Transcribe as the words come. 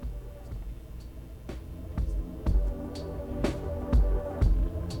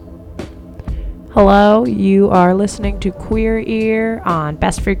Hello, you are listening to Queer Ear on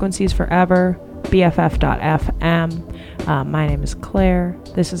Best Frequencies Forever, BFF.FM. My name is Claire.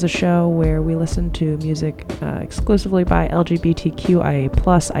 This is a show where we listen to music exclusively by LGBTQIA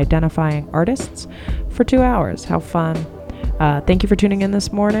plus identifying artists for 2 hours. How fun. Thank you for tuning in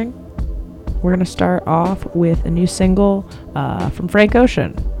this morning. We're going to start off with a new single from Frank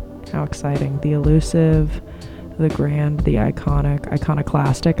Ocean. How exciting. The elusive, the grand, the iconic,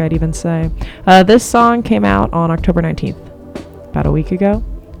 iconoclastic, I'd even say. This song came out on October 19th, about a week ago.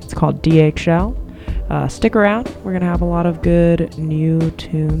 It's called DHL. Stick around. We're going to have a lot of good new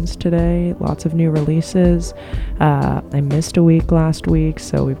tunes today. Lots of new releases. I missed a week last week,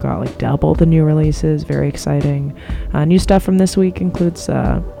 so we've got like double the new releases. Very exciting. New stuff from this week includes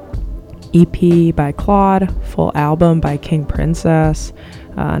EP by Claud, full album by King Princess,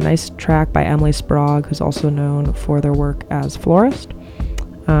 a nice track by Emily Sprague, who's also known for their work as florist,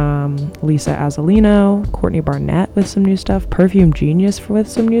 Lisa Azzolino, Courtney Barnett with some new stuff, Perfume Genius with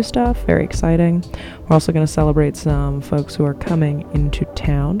some new stuff, very exciting. We're also going to celebrate some folks who are coming into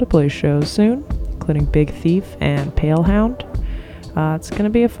town to play shows soon, including Big Thief and Pale Hound. It's going to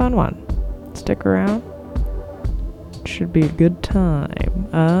be a fun one. Stick around. It should be a good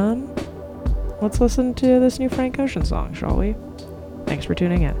time. Let's listen to this new Frank Ocean song, shall we? Thanks for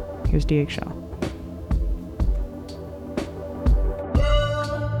tuning in. Here's DHL.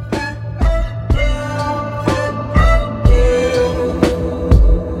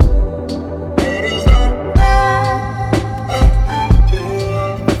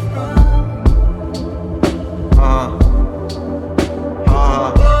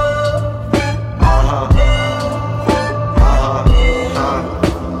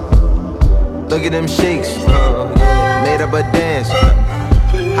 Look at them shakes, made up a dance.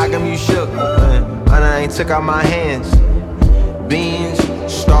 How come you shook? And I ain't took out my hands. Beans,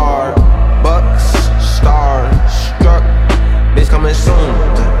 star, bucks, star, struck. Bitch coming soon.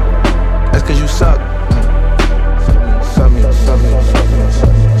 That's cause you suck.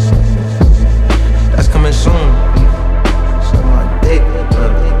 That's coming soon. Suck my dick.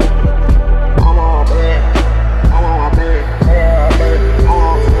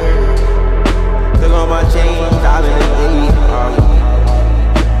 My chains, diving in the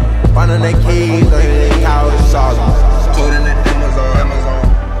finding that keys, like they cows and sauce. Code in the Amazon.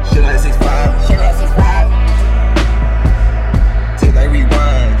 Shit like 6'5". Take like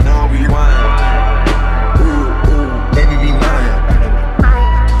rewind, now rewind. Ooh, baby be mine.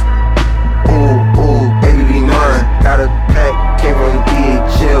 Ooh, baby be mine. Got a pack, came from the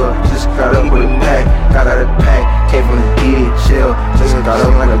DHL. Just got up with a pack, got out of pack, came from the DHL. Just got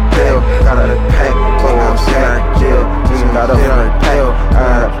up like a pill, got out of pack. I'm sad, jail, just got up on a tail. I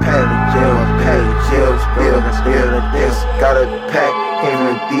got a pad of jail, spill the this. Got a pack, came from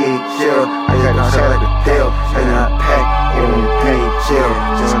the DHL. I got a shot like a tail. I got a pack, came from the DHL.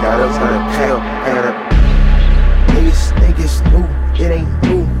 Just got up on a tail. I got a niggas think it's new, it ain't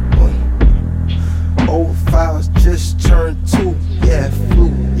new. Old files just turned 2, yeah,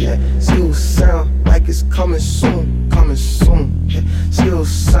 flu, yeah. Still sound like it's coming soon, yeah. Still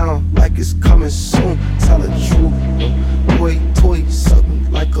sound like it's coming soon. Tell the truth, boy, toy suck me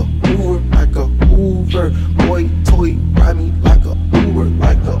like a Uber, like a Uber. Boy, toy ride me like a Uber,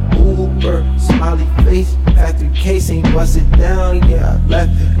 like a Uber. Smiley face, factory case ain't busted down, yeah. I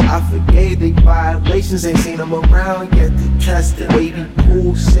left it, I forgave the violations, ain't seen them around yet. The tested, wavy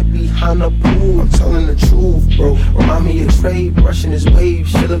pool, sit behind the pool. I'm telling the truth, bro. Remind me of Trey brushing his wave,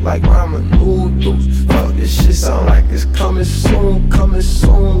 shit look like ramen noodles. Fuck, this shit sound like it's coming soon,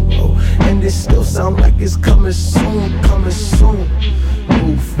 bro. And it still sound like it's coming soon.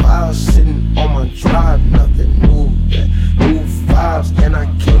 New files sitting on my drive, nothing new, yeah. New vibes, and I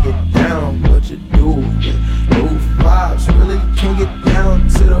can't get down, what you do, yeah. New vibes, really can't get down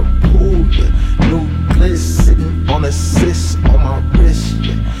to the pool, yeah. New bliss sitting on a cyst on my wrist,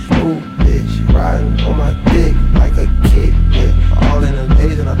 yeah. New bitch riding on my dick like a kid, yeah. All in the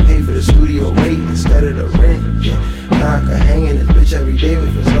days and I pay for the studio rate instead of the rent, yeah. Now I can hang in this bitch every day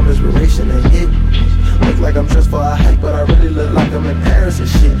with for some inspiration to hit. Look like I'm dressed for a hike, but I really look like I'm in Paris and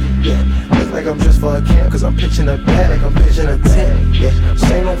shit, yeah. Look like I'm dressed for a camp, cause I'm pitching a bag like I'm pitching a tent, yeah. This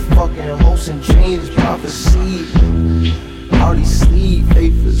ain't no fucking hopes and dreams, prophecy. All these sleeve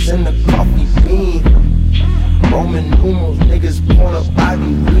papers in the coffee bean. Roman numerals, niggas born up Ivy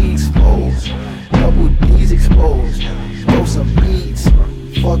League exposed. Double D's exposed. Throw some beats.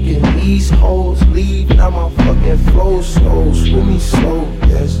 Fucking these hoes leave, now my fucking flow slow. Screw me slow,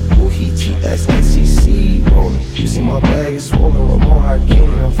 yes. Woohie TSXCC rolling. You see my bag is swollen, Ramon, I can't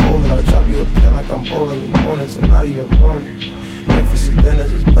even fold it. I drop you a pen like I'm bowling. You morning to not even morning. Memphis is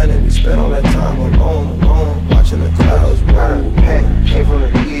dinners, it's plenty. We spent all that time alone, watching the clouds roll. Got a pack, came from the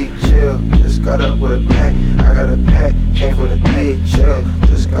DHL, just got up with a pack. I got a pack, came from the DHL,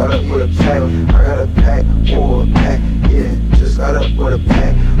 just got up with a pack. I got a pack, or a pack, yeah, just got up with a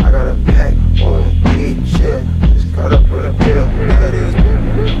pack. I got a pack, or a DHL, just got up with a pill. That is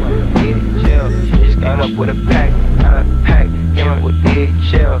DHL, just got up with a pack. Got a pack, came up with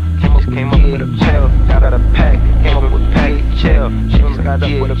DHL, just came up with a pill. Got a pack, came up with DHL, just got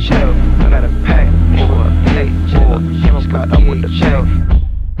up with a pill. I got a pack, or a DHL, just got up with a pill.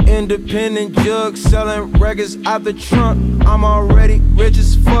 Independent jug selling records out the trunk. I'm already rich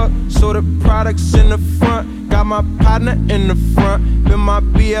as fuck, so the products in the front. Got my partner in the front. Been my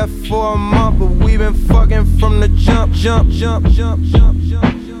BF for a month, but we been fucking from the jump.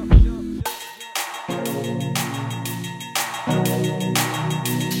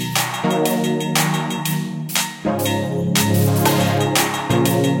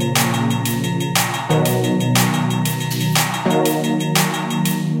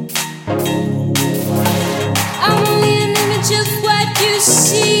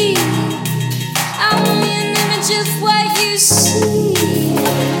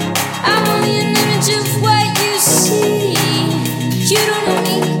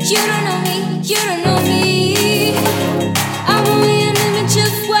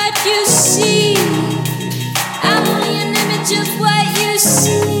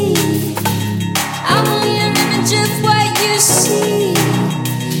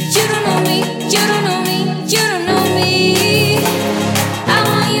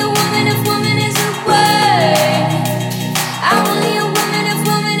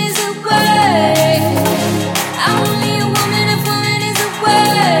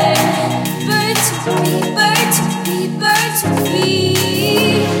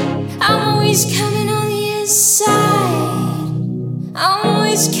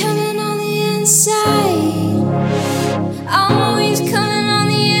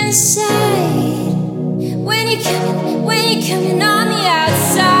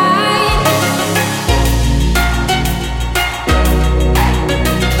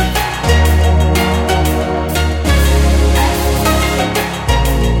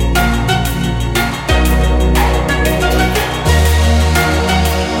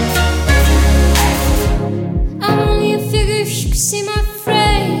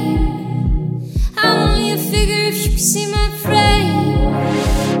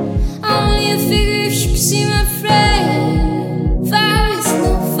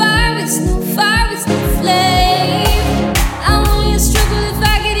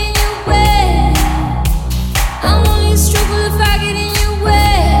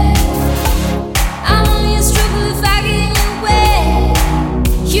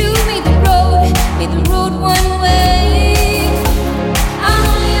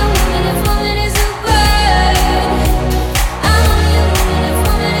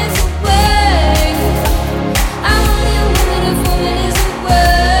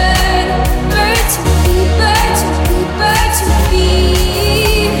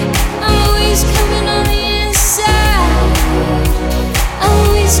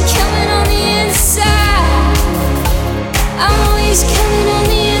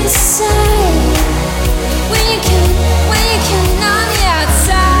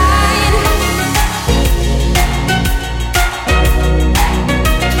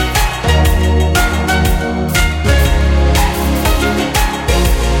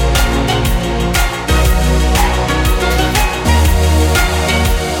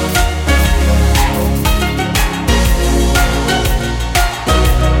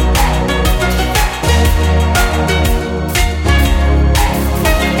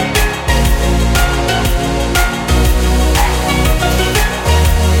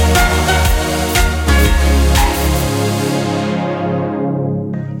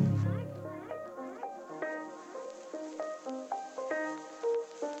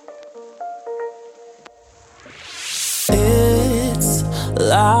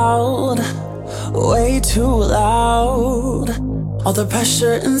 loud, way too loud. All the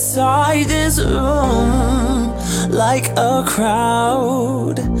pressure inside this room, like a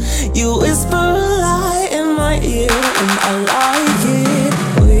crowd. You whisper a lie in my ear, and I like it.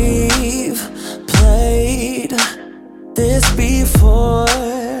 We've played this before,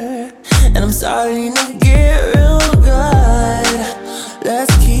 and I'm starting to get real good.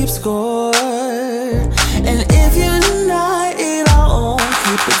 Let's keep score. And if you deny it, I won't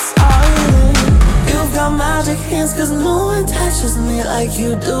keep it silent. You've got magic hands, cause no one touches me like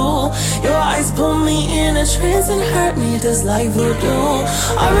you do. Your eyes put me in a trance and hurt me just like voodoo.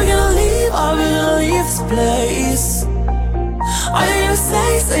 Are we gonna leave? Are we gonna leave this place? All you gonna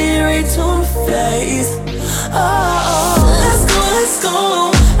say you're ready to my face. Oh, let's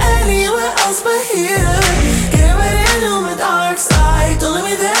go anywhere else but here. Get ready to my dark side. Don't let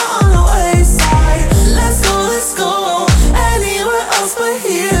me there on the wayside. Let's go anywhere else but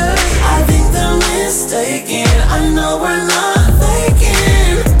here. I think they're mistaken. I know we're not faking.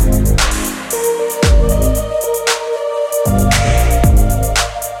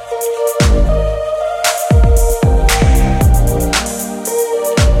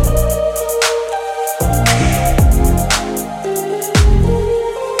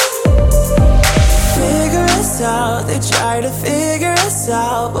 They try to figure us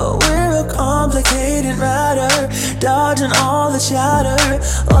out, but we're a complicated matter, dodging all the chatter.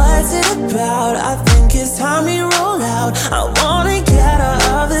 What's it about? I think it's time we roll out. I wanna get out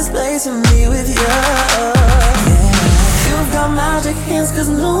of this place and be with you. Yeah. You've got magic hands, cause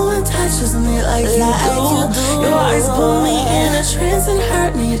no one touches me like you do. Your eyes pull me in a trance and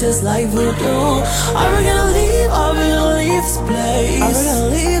hurt me just like voodoo. Are we gonna leave? Are we gonna leave this place? Are we gonna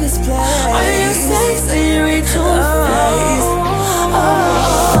leave this place? Are you say you're ready to face? Oh,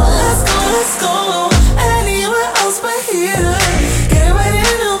 let's go anywhere else but here. Get ready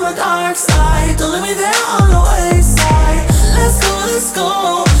to know my dark side. Don't let me there on the wayside. Let's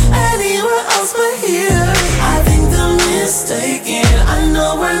go anywhere else but here. I think they're mistaken. I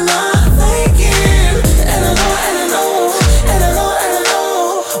know we're not faking. And I know we're not. And I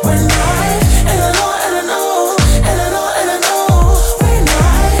know we're not. And I know we're not.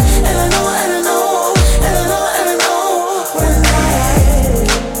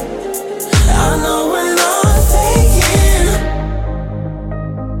 I know we're not faking.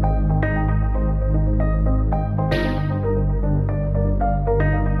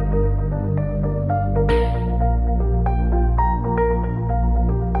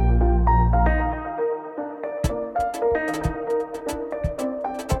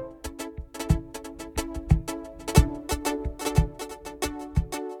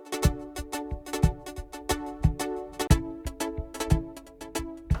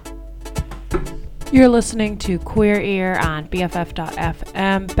 You're listening to Queer Ear on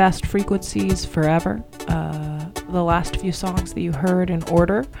BFF.FM, best frequencies forever. The last few songs that you heard in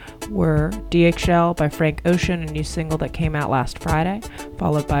order were DHL by Frank Ocean, a new single that came out last Friday,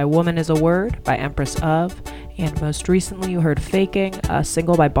 followed by Woman is a Word by Empress of, and most recently you heard Faking, a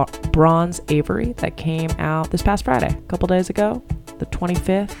single by Bronze Avery that came out this past Friday, a couple days ago, the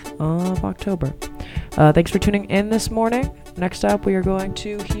 25th of October. Thanks for tuning in this morning. Next up, we are going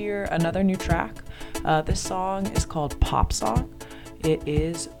to hear another new track. This song is called Pop Song. It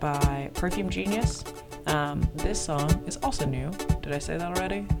is by Perfume Genius. This song is also new. Did I say that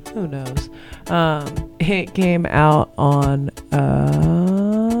already? Who knows? It came out on,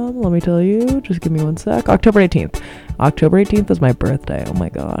 let me tell you, just give me one sec, October 18th. October 18th is my birthday. Oh my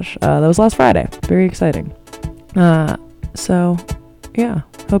gosh. That was last Friday. Very exciting. So, yeah,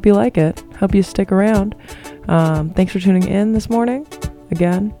 hope you like it. Hope you stick around. Thanks for tuning in this morning.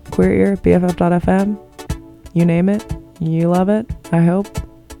 Again, Queer Ear, BFF.FM. You name it. You love it. I hope.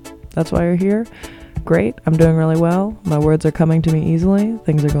 That's why you're here. Great. I'm doing really well. My words are coming to me easily.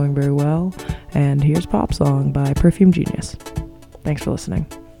 Things are going very well. And here's Pop Song by Perfume Genius. Thanks for listening.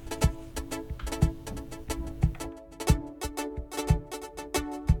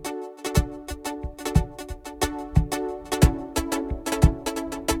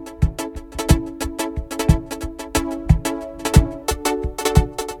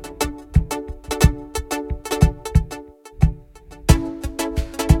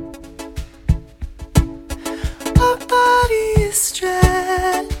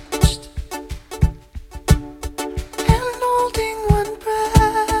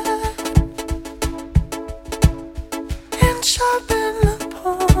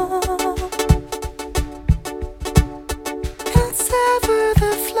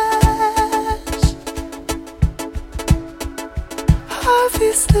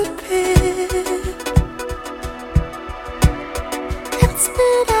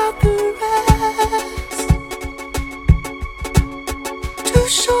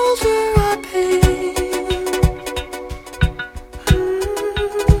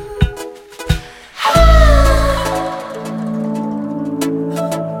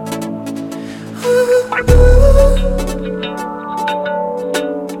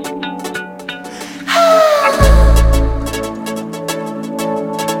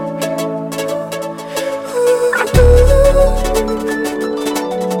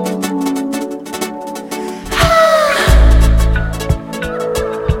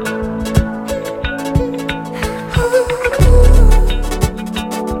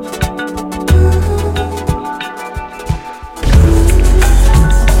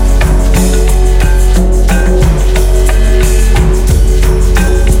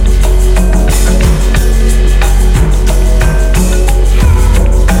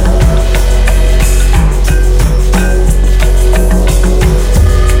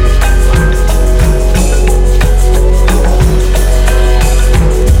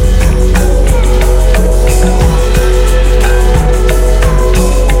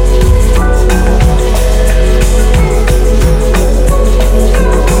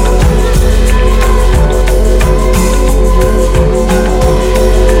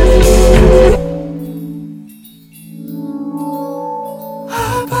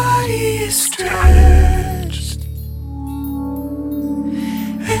 body is stretched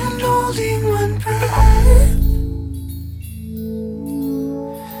and holding one breath.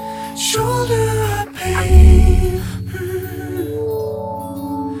 Shoulder our pain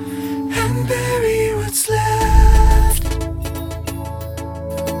and bury what's left.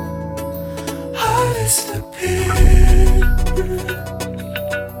 Harvest the pit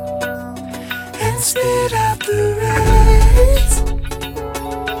and spit out the rest.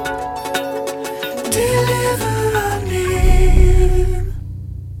 Deliver our name.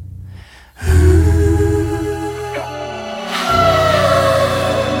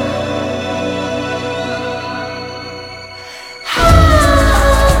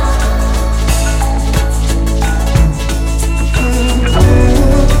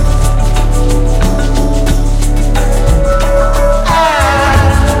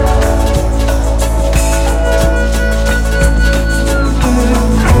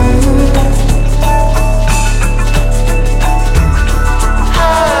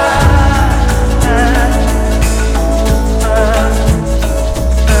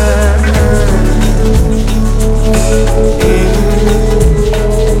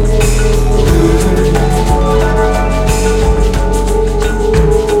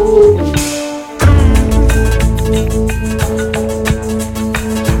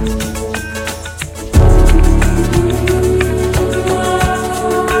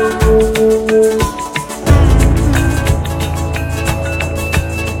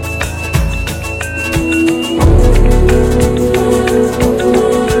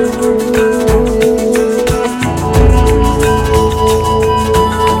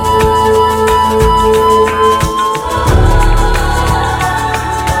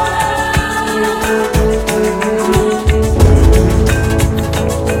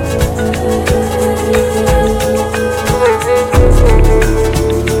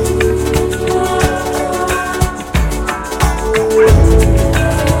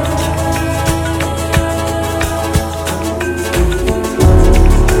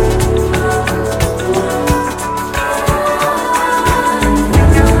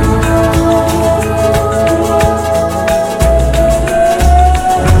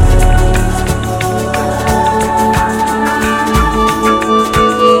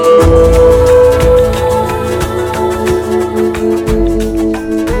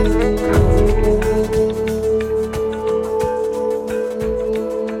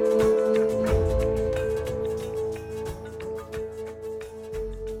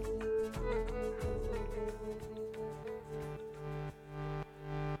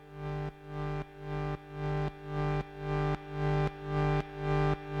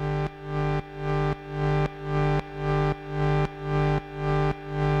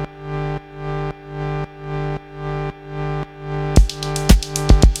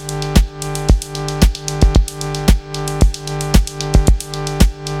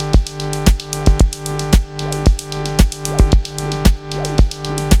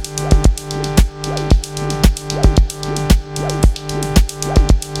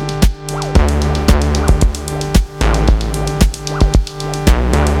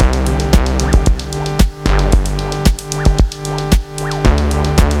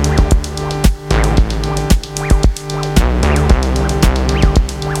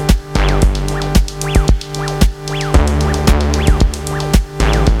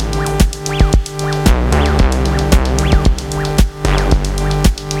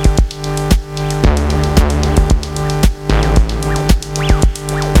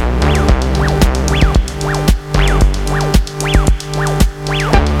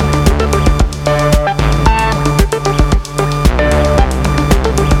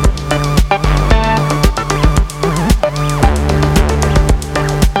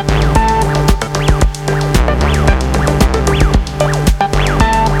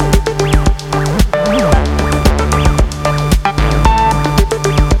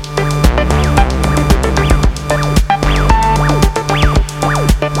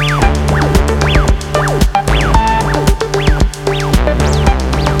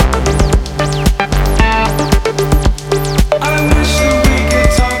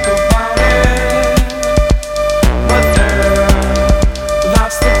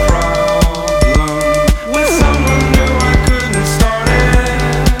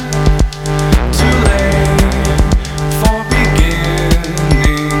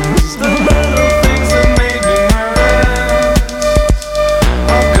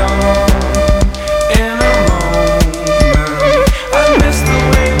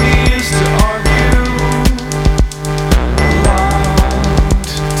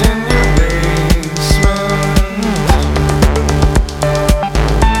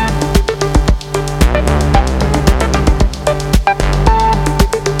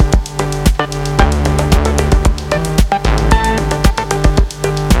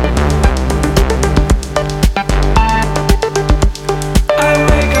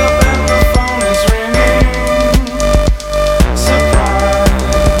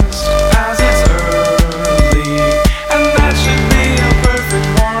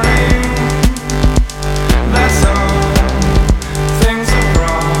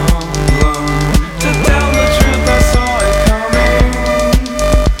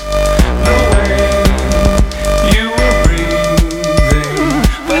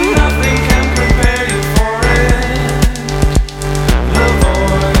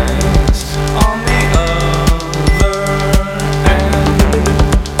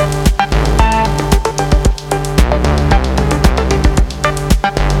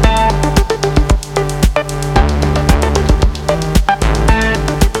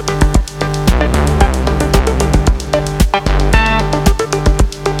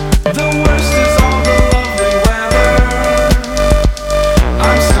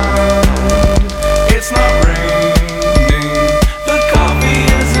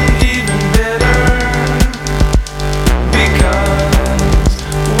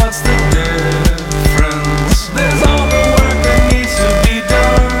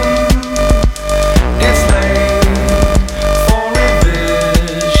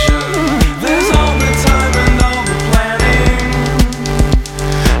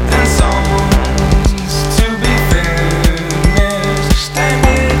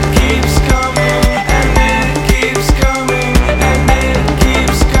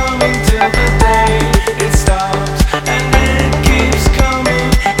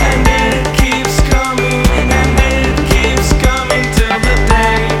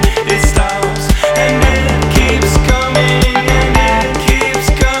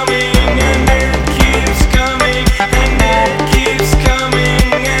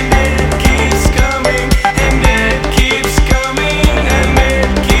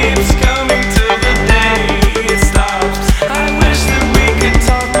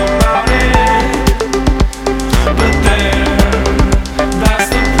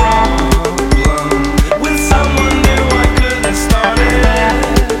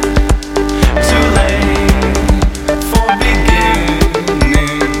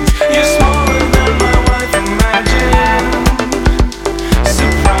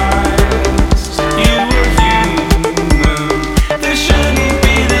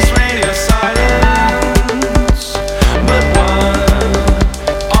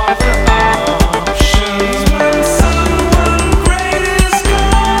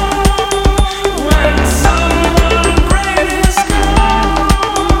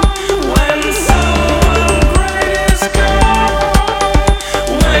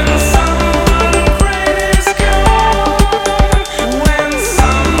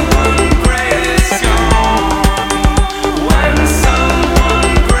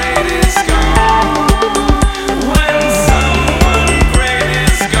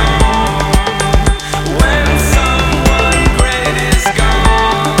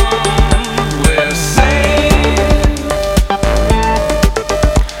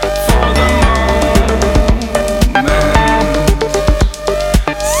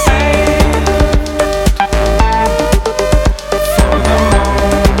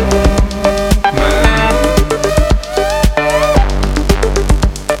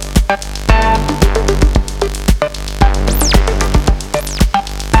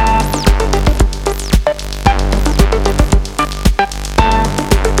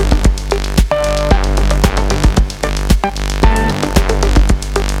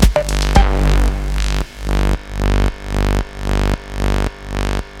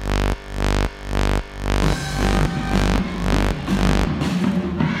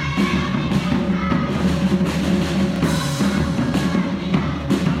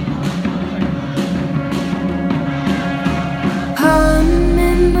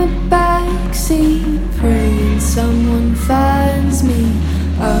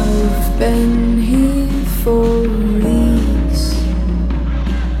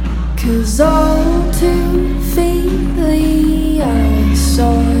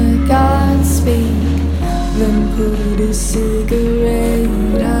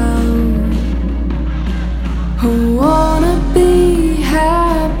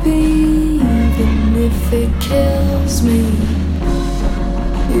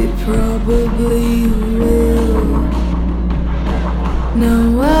 probably will.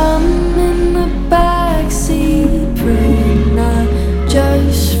 Now I'm in the backseat, praying I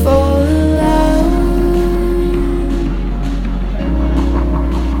just fall out.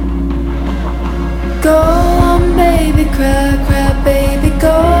 Go on, baby, cry, cry, baby,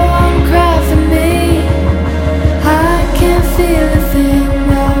 go on, cry for me. I can't feel a thing,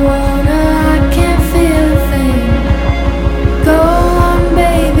 I can't feel a thing. Go on,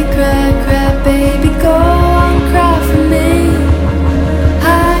 baby, cry, cry, baby, go on, cry for me. I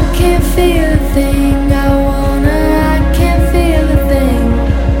can't feel a thing, I can't feel a thing.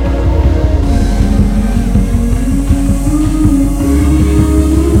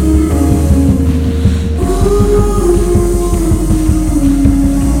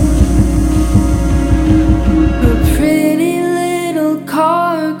 A pretty little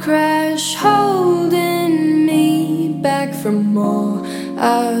car crash holding me back from all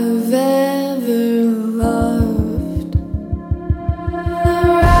I've ever loved. The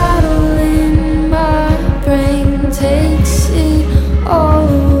rattle in my brain takes it all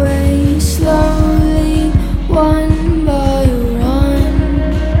away slowly, one by one.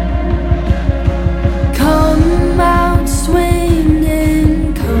 Come out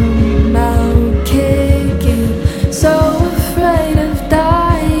swinging, come out kicking, so afraid of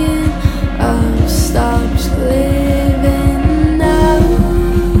dying, I've stopped living now.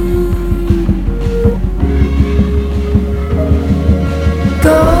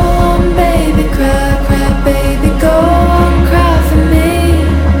 Go on, baby, cry, cry, baby, go on, cry for me.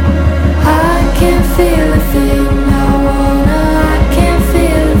 I can't feel a thing, I can't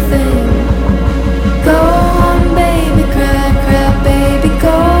feel a thing. Go on, baby, cry, cry, baby, go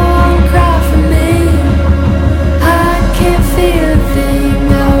on, cry for me. I can't feel a thing,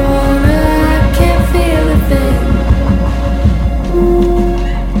 I can't feel a thing.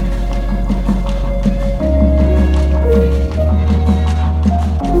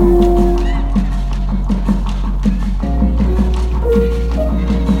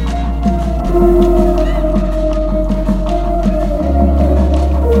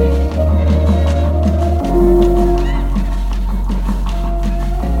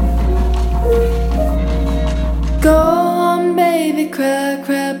 Go on, baby, cry,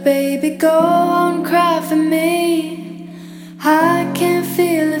 cry, baby, go on, cry for me. I can't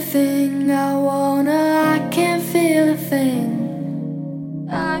feel a thing, I can't feel a thing.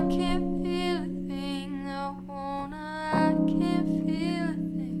 I can't feel a thing, I can't feel a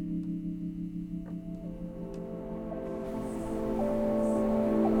thing.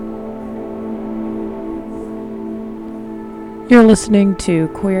 You're listening to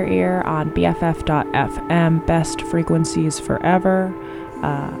Queer Ear on BFF.FM, Best Frequencies Forever,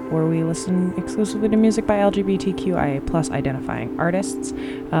 where we listen exclusively to music by LGBTQIA+ identifying artists.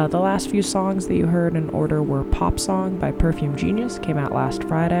 The last few songs that you heard in order were Pop Song by Perfume Genius, came out last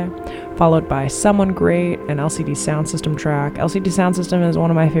Friday, followed by Someone Great, an LCD Sound System track. LCD Sound System is one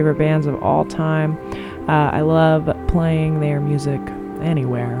of my favorite bands of all time. I love playing their music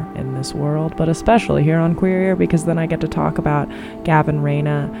anywhere in this world, but especially here on Queer Ear, because then I get to talk about Gavin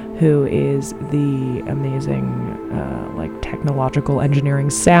Reyna, who is the amazing technological engineering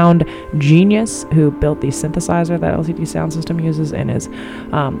sound genius who built the synthesizer that LCD Sound System uses, and is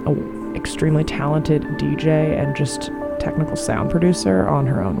an extremely talented DJ and just technical sound producer on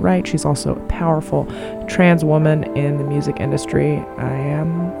her own right. She's also a powerful trans woman in the music industry. I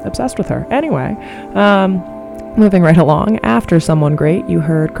am obsessed with her. Anyway, moving right along, after Someone Great, you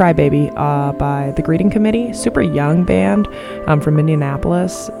heard Crybaby by The Greeting Committee, super young band from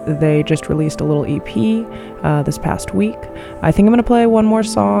Indianapolis. They just released a little EP this past week. I think I'm going to play one more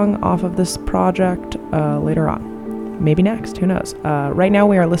song off of this project later on. Maybe next, who knows. Right now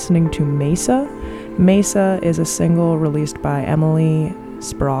we are listening to Mesa. Mesa is a single released by Emily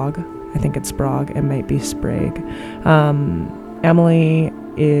Sprague. I think it's Sprague, it might be Sprague. Emily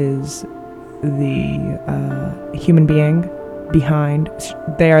is the human being behind.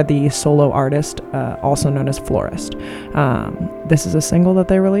 They are the solo artist, also known as Florist. This is a single that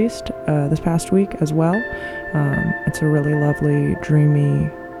they released this past week as well. It's a really lovely, dreamy,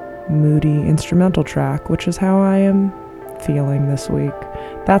 moody instrumental track, which is how I am feeling this week.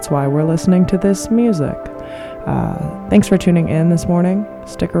 That's why we're listening to this music. Thanks for tuning in this morning.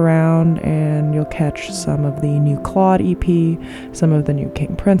 Stick around and you'll catch some of the new Claud EP, some of the new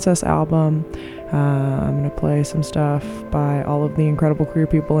King Princess album. I'm going to play some stuff by all of the incredible queer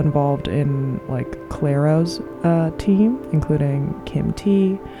people involved in Claro's team, including Kim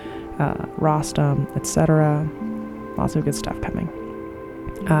T, Rostam, etc. Lots of good stuff coming.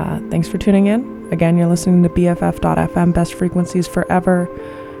 Thanks for tuning in. Again, you're listening to BFF.FM, Best Frequencies Forever.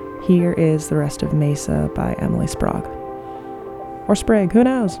 Here is the rest of Mesa by Emily Sprague. Or Sprague, who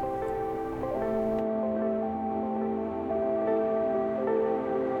knows?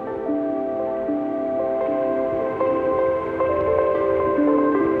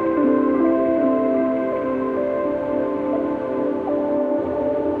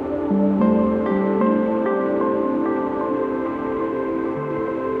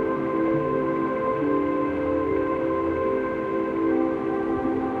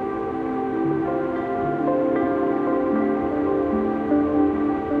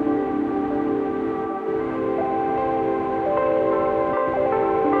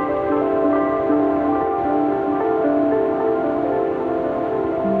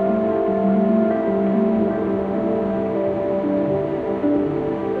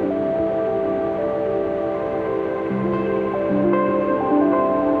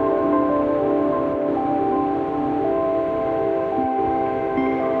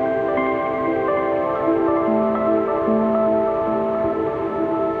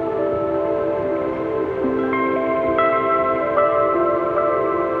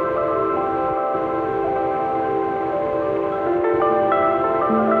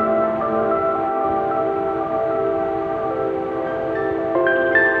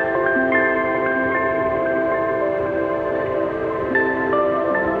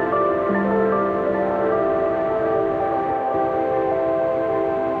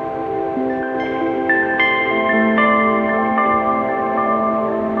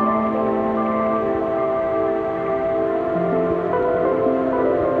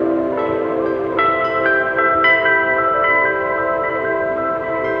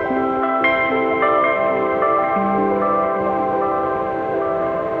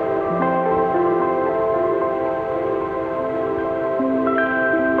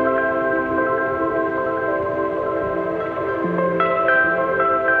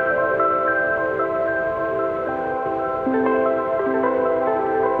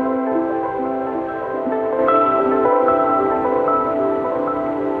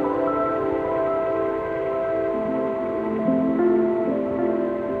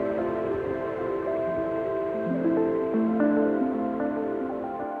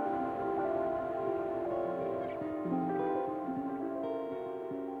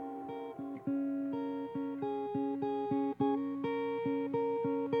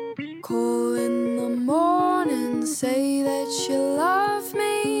 Call in the morning, say that you love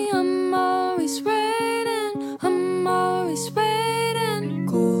me. I'm always waiting, I'm always waiting.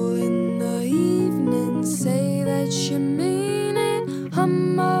 Call in the evening, say that you mean it.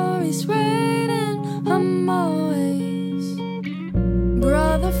 I'm always waiting, I'm always.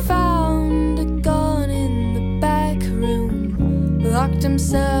 Brother found a gun in the back room, locked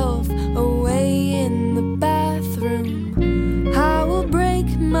himself away in the bathroom. I will break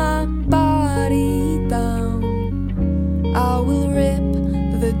my body down, I will rip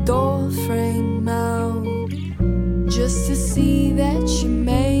the door frame out, just to see that you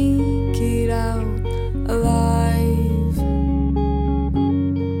make it out alive.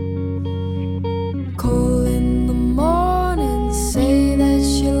 Call in the morning, say that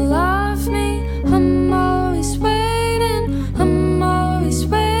you love me. I'm always waiting, I'm always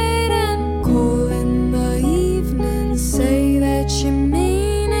waiting. Call in the evening, say that you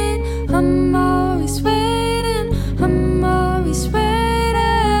mean it.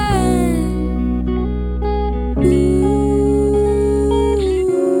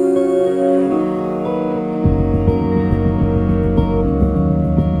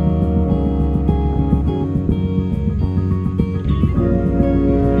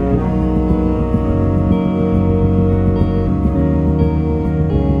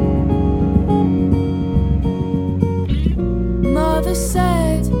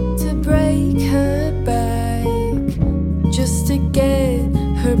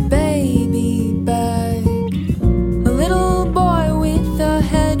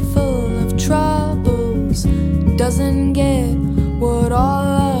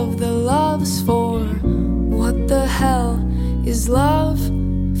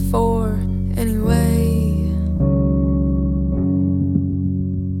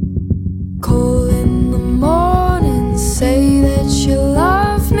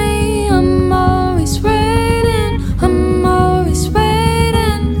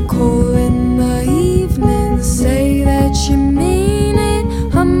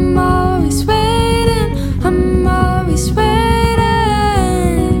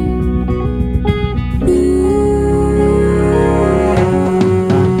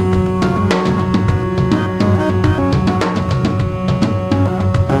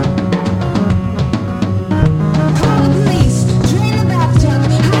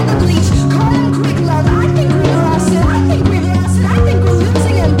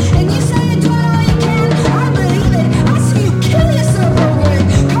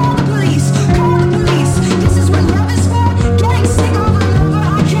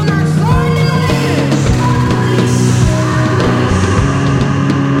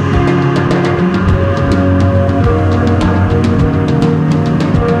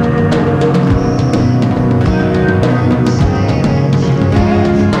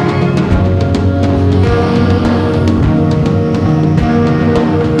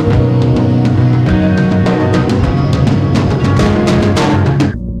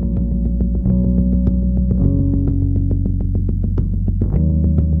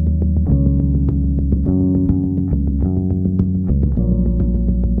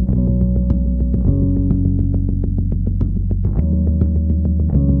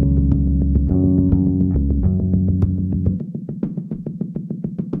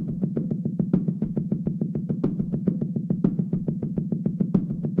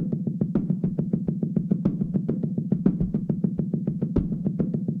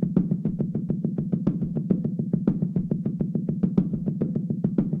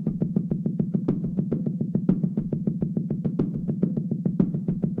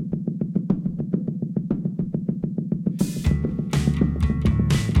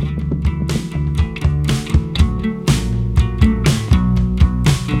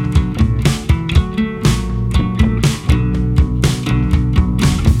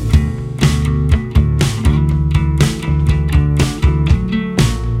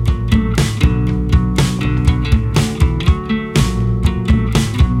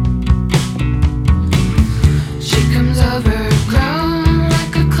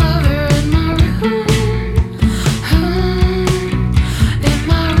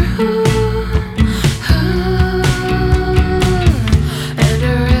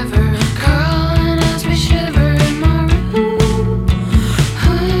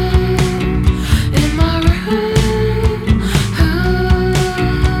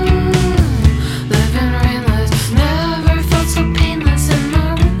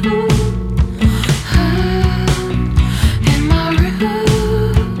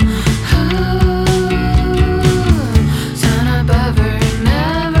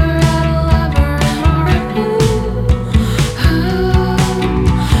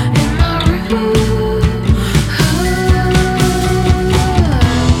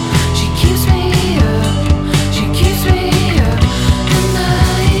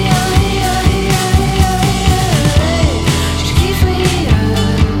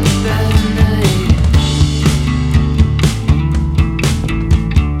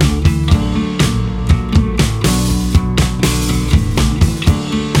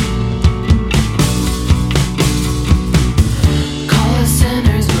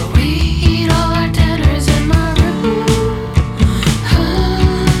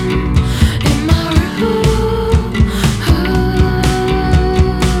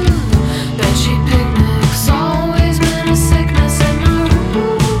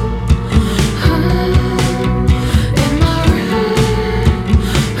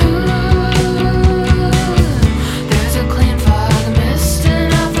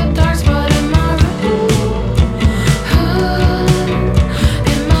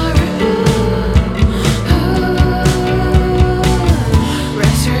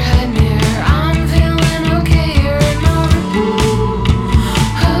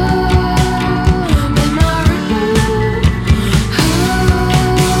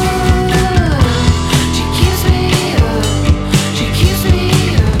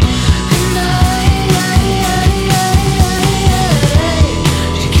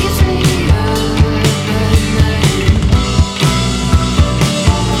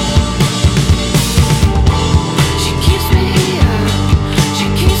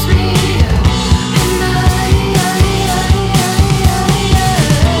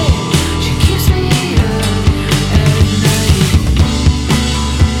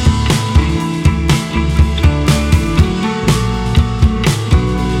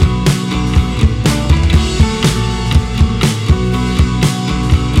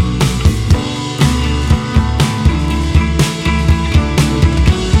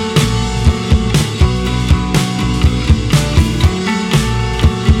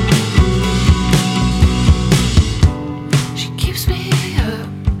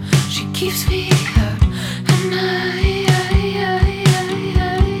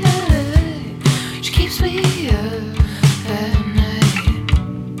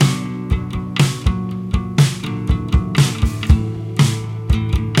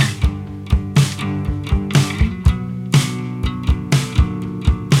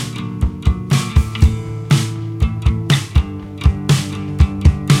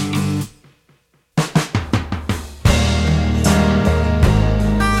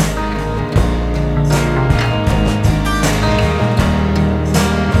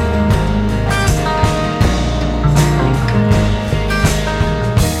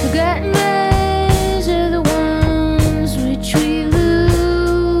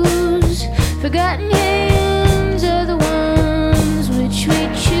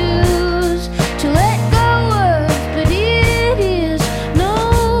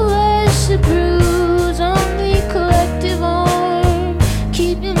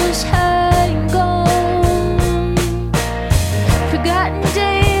 Forgotten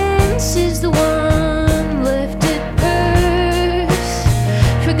dance is the one left at birth.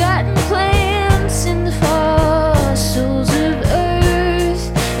 Forgotten plants in the fossils of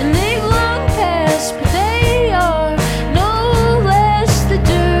earth. And they've long passed, but they are no less the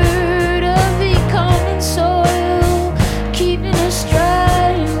dirt of the common soil, keeping us dry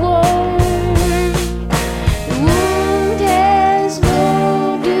and warm. The wound has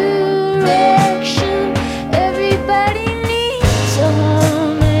no direction. Everybody needs a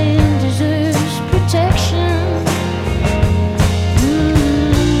home and deserves protection.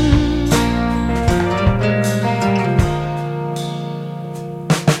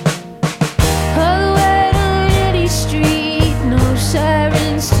 Hollywood on Eddy Street, no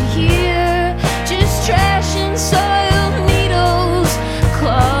sirens to hear, just trash and soiled needles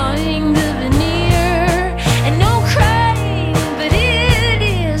clawing the veneer. And no crying, but it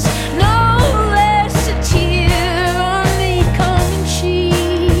is no less a tear on the common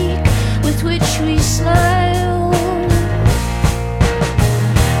cheek with which we smile.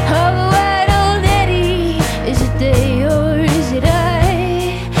 Hollywood on Eddy, is it they or is it I?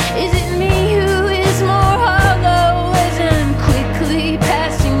 Is it me who is more hollow as I'm quickly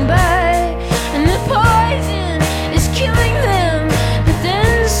passing by? And the poison is killing them, but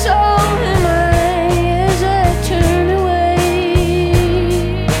then so am I as I turn away.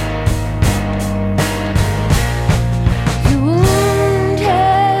 The wound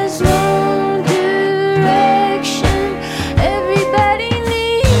has no direction. Everybody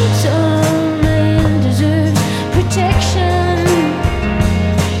needs a home and deserves protection.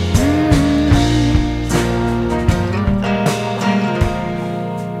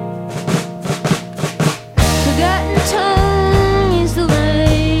 Forgotten tongue is the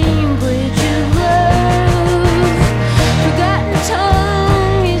language of love. Forgotten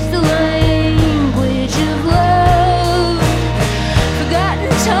tongue is the language of love.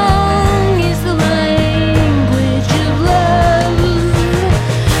 Forgotten tongue is the language of love.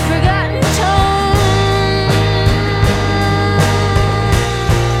 Forgotten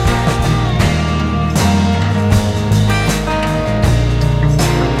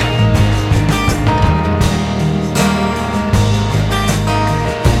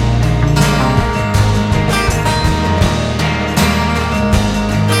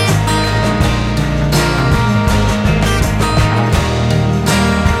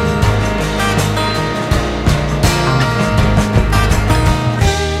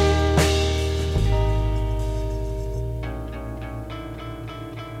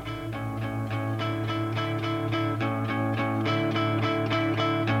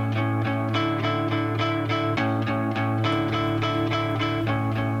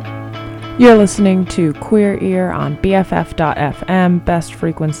You're listening to Queer Ear on BFF.FM, best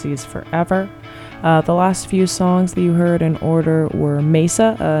frequencies forever. The last few songs that you heard in order were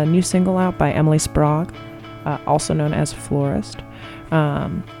Mesa, a new single out by Emily Sprague, also known as Florist.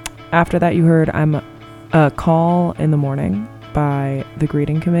 After that, you heard I'm a Call in the Morning by The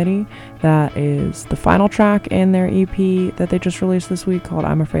Greeting Committee. That is the final track in their EP that they just released this week called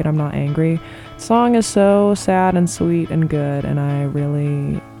I'm Afraid I'm Not Angry. The song is so sad and sweet and good, and I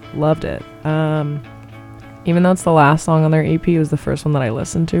really loved it. Even though it's the last song on their EP, it was the first one that I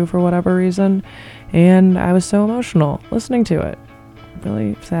listened to for whatever reason, and I was so emotional listening to it.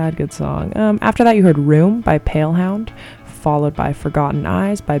 Really sad, good song. After that, you heard Room by Palehound, followed by Forgotten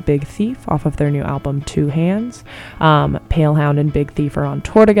Eyes by Big Thief off of their new album Two Hands. Palehound and Big Thief are on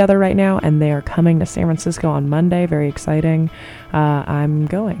tour together right now, and they are coming to San Francisco on Monday. Very exciting. I'm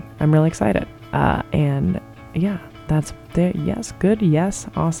going. I'm really excited. And yeah, that's the yes, good, yes,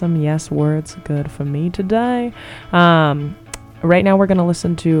 awesome, yes words good for me today. Right now we're going to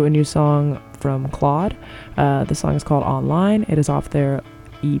listen to a new song from Claud. The song is called Online. It is off their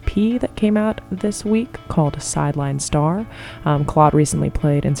EP that came out this week called Sideline Star. Claude recently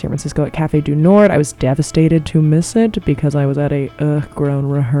played in San Francisco at Café du Nord. I was devastated to miss it because I was at a grown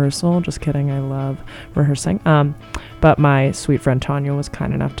rehearsal. Just kidding, I love rehearsing. But my sweet friend Tanya was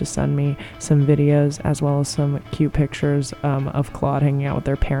kind enough to send me some videos as well as some cute pictures of Claude hanging out with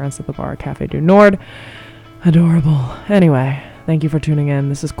their parents at the bar at Café du Nord. Adorable. Anyway, thank you for tuning in.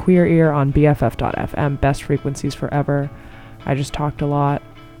 This is Queer Ear on BFF.FM, best frequencies forever. I just talked a lot.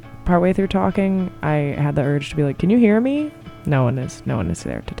 Partway through talking, I had the urge to be like, can you hear me? No one is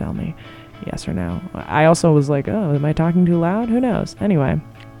there to tell me yes or no. I also was like, oh, am I talking too loud? Who knows? Anyway,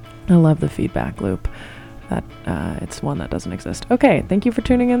 I love the feedback loop. That it's one that doesn't exist. Okay, thank you for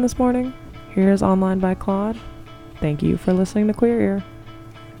tuning in this morning. Here's Online by Claude. Thank you for listening to Queer Ear.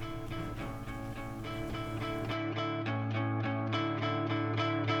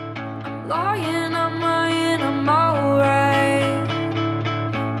 I'm lying, I'm alright.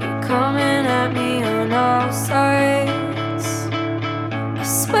 coming at me on all sides.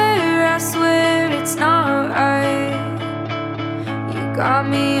 I swear it's not right. You got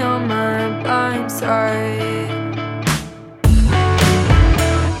me on my blind side.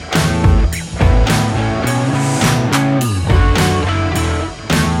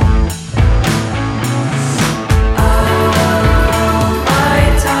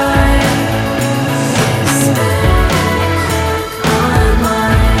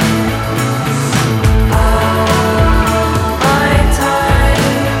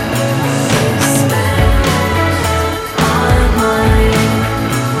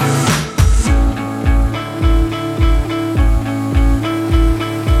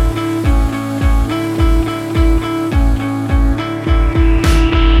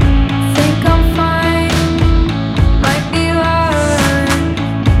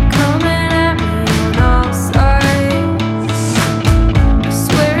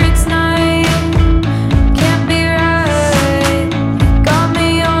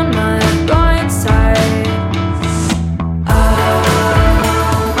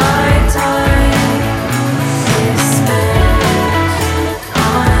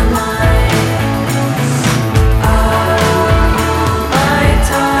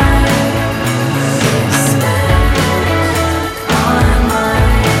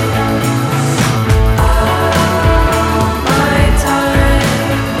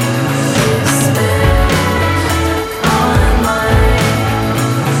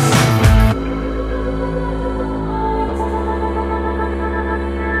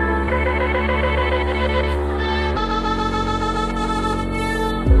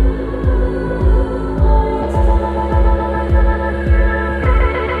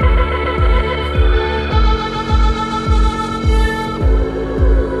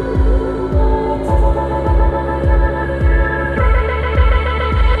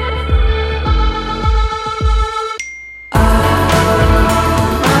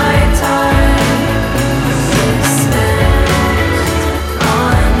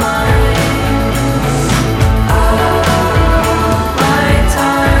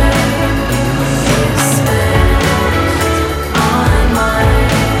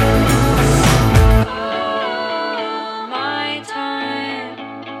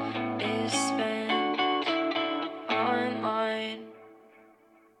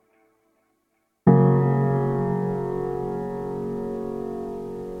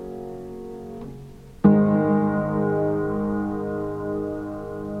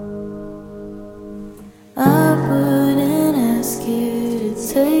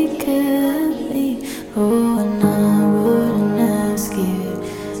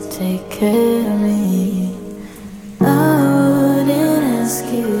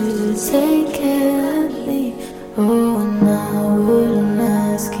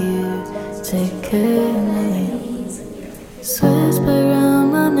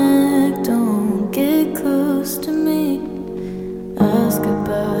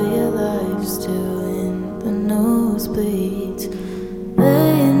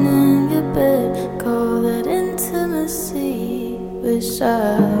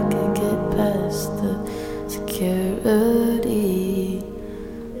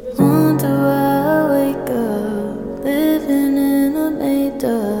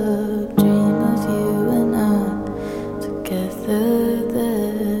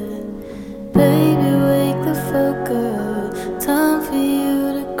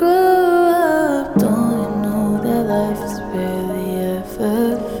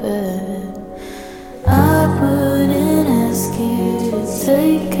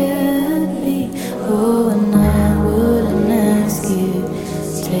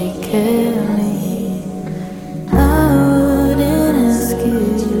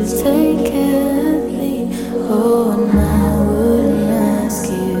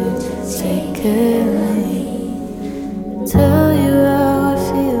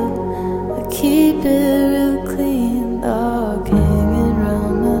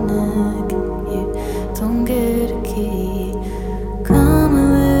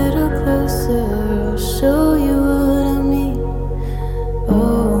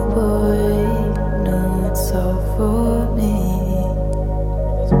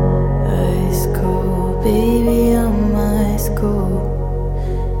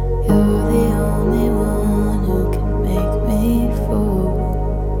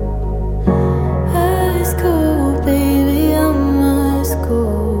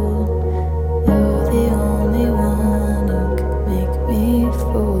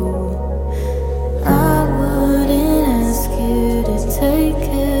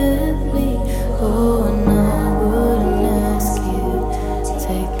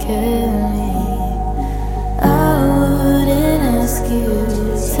 Take care of me. I wouldn't ask you to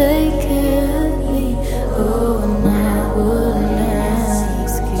take care of me. Oh, and I wouldn't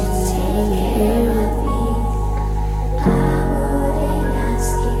ask you to take care of me. I wouldn't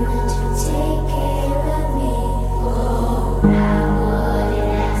ask you to take care of me. Oh, I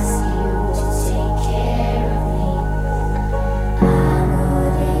wouldn't ask you to take care of me. I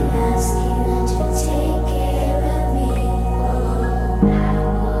wouldn't ask you to take care of me. Oh, I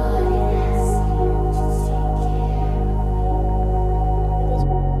wouldn't ask you to take care of me.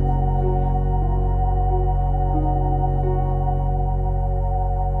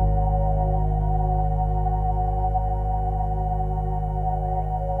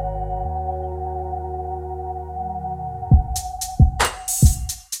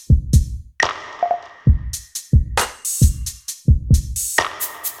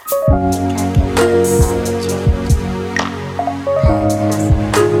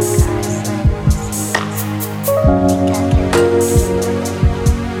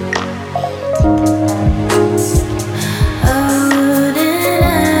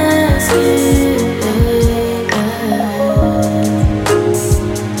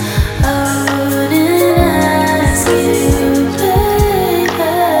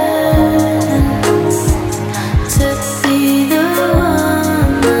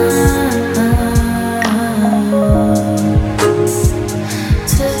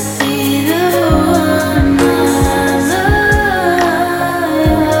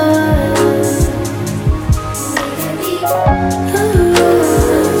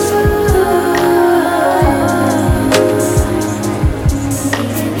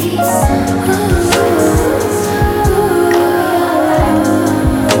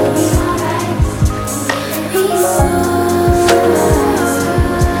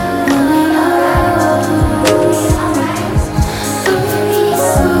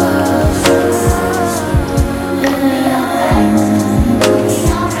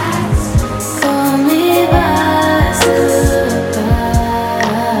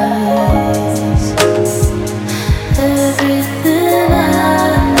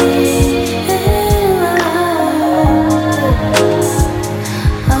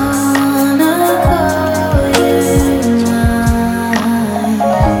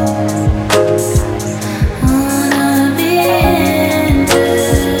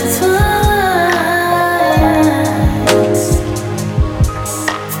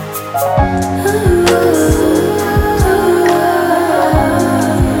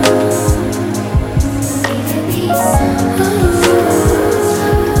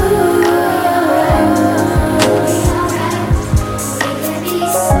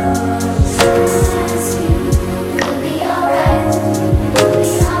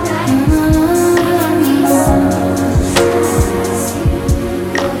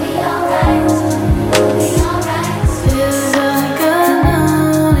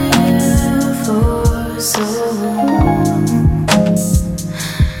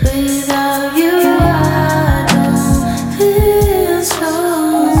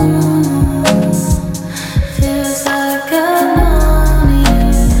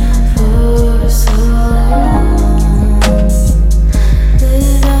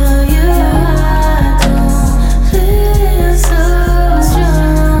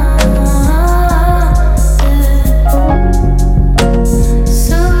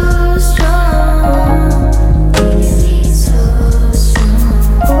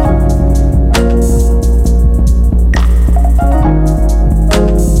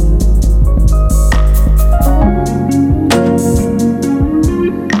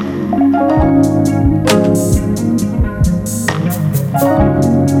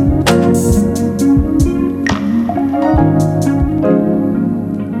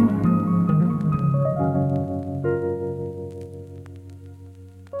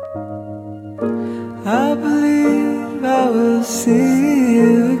 I believe I will see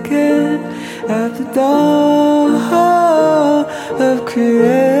you again at the dawn of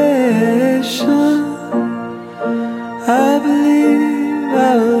creation. I believe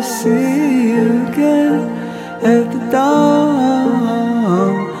I will see you again at the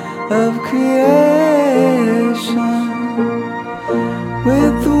dawn of creation.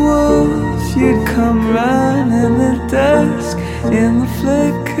 With the wolves you'd come running in the dusk, in the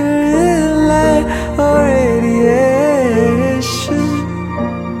flickering light or radiation.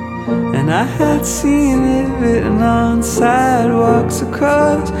 And I had seen it written on sidewalks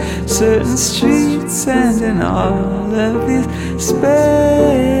across certain streets and in all of these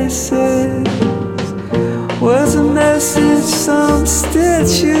spaces was a message some still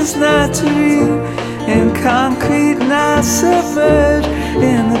choose not to read, in concrete not submerged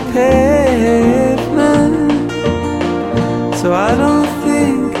in the pavement. So I don't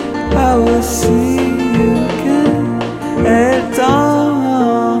think I will see you again at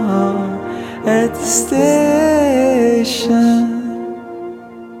dawn at the station.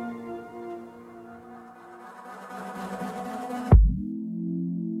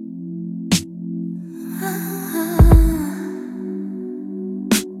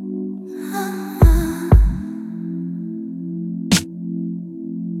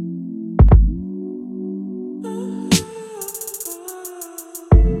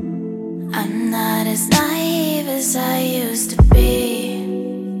 I'm not as naive as I used to be.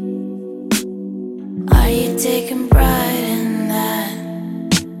 Are you taking pride in that?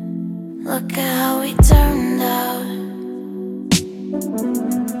 Look at how we turned out.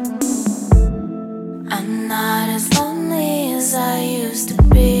 I'm not as lonely as I used to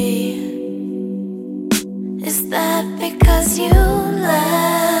be. Is that because you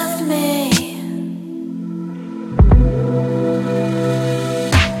left me?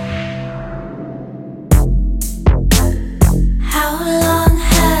 How long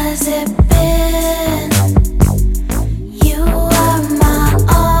has it been? You are my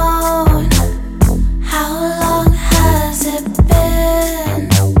own. How long has it been?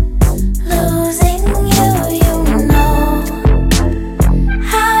 Losing you, you know.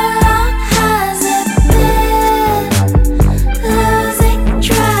 How long has it been? Losing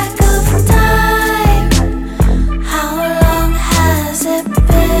track of time. How long has it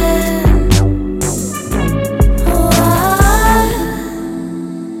been?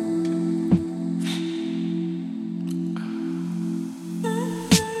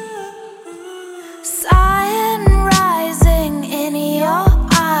 Cyan rising in your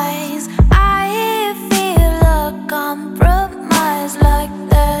eyes. I feel a compromise like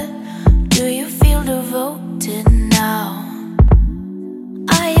that. Do you feel devoted now?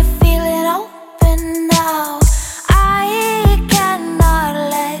 Are you feeling open now? I cannot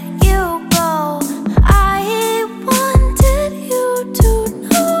let you go. I wanted you to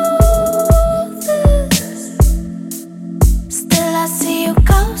know this. Still I see you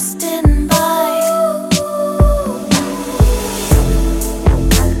coasting by.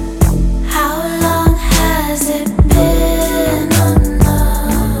 How long has it been?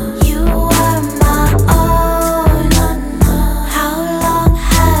 You are my own. How long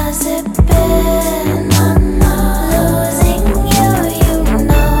has it been? Losing you, you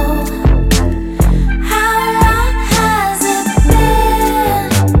know. How long has it been?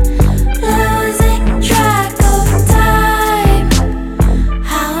 Losing track of time.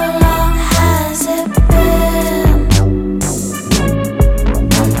 How long has it been?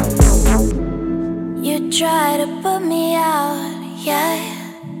 You try to put me out, yeah.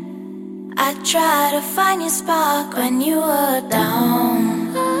 I try to find your spark when you were down.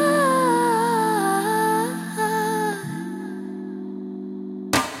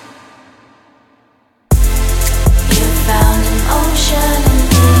 You found an ocean in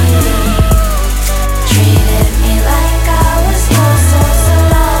me. Treated me like I was yours so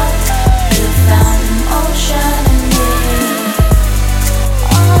long. You found an ocean in me.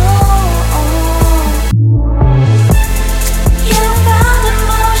 You found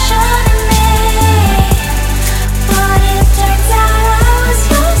emotion in me, but it turns out I was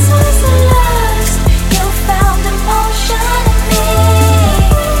yours so lost. You found emotion in me.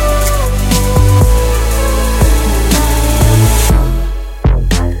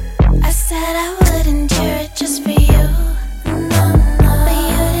 I said I would endure it just for you, but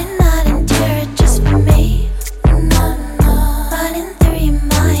you did not endure it just for me. Running through your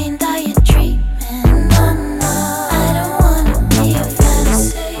mind, are you dreaming? I don't wanna be a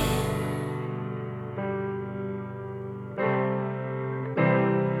fantasy.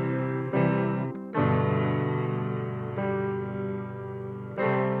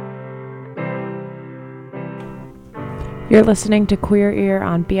 You're listening to Queer Ear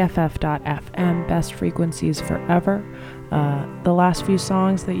on BFF.FM, best frequencies forever. The last few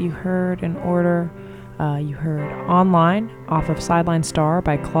songs that you heard in order, you heard Online off of Sideline Star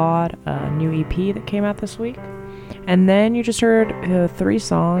by Claud, a new EP that came out this week. And then you just heard 3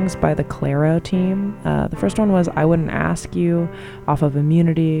 songs by the Claro team. The first one was I Wouldn't Ask You off of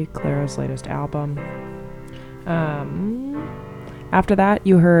Immunity, Claro's latest album. After that,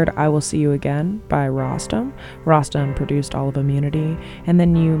 you heard I Will See You Again by Rostam. Rostam produced all of Immunity. And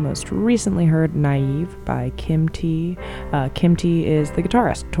then you most recently heard Naive by Kim T. Kim T is the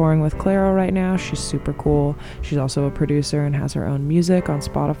guitarist touring with Claro right now. She's super cool. She's also a producer and has her own music on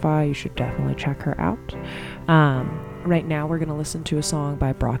Spotify. You should definitely check her out. Right now, we're going to listen to a song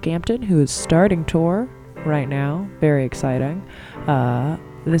by Brockhampton, who is starting tour right now. Very exciting.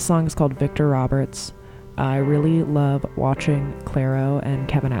 This song is called Victor Roberts. I really love watching Claro and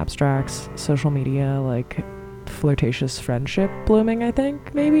Kevin Abstract's social media, like, flirtatious friendship blooming, I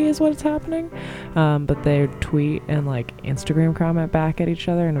think, maybe is what's happening. But they tweet and, like, Instagram comment back at each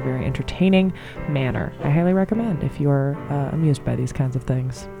other in a very entertaining manner. I highly recommend if you're amused by these kinds of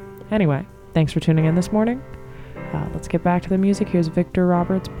things. Anyway, thanks for tuning in this morning. Let's get back to the music. Here's Victor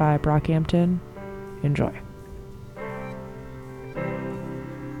Roberts by Brockhampton. Enjoy.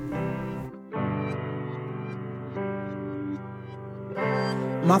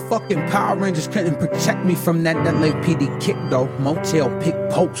 My fucking Power Rangers couldn't protect me from that LAPD kick though. Motel pick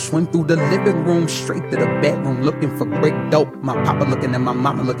post, swim through the living room, straight to the bedroom, looking for brick dope. My papa looking at my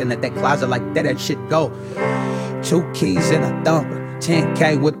mama, looking at that closet like that shit go. 2 keys and a thumper,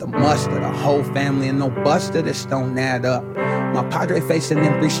 10K with the mustard. A whole family and no buster, this don't add up. My padre facing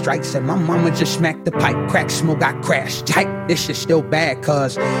them 3 strikes and my mama just smacked the pipe. Crack smoke got crashed tight. This shit still bad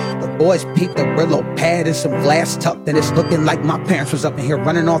cause the boys peeped the Brillo pad and some glass tucked, and it's looking like my parents was up in here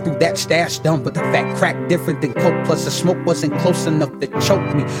running all through that stash dumb. But the fat crack different than coke, plus the smoke wasn't close enough to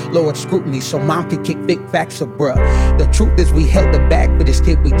choke me. Lowered scrutiny so mom could kick big facts of bruh. The truth is we held the bag for this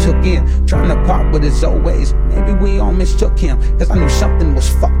kid we took in, trying to part with his old ways. Maybe we all mistook him, cause I knew something was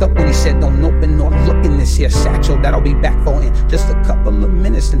fucked up when he said don't open or look in this here satchel that I'll be back for in just a couple of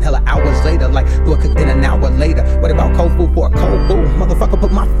minutes. And hella hours later, like do I cook in an hour later? What about cold food for a cold boo? Motherfucker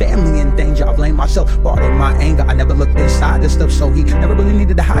put my family in danger. I blame myself, brought in my anger. I never looked inside this stuff, so he never really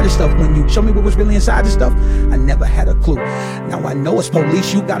needed to hide this stuff. When you show me what was really inside this stuff, I never had a clue. Now I know it's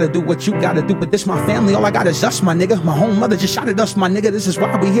police, you gotta do what you gotta do, but this my family, all I got is us, my nigga. My home mother just shot at us, my nigga. This is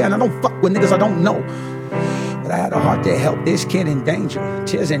why we here, and I don't fuck with niggas I don't know. But I had a heart to help this kid in danger.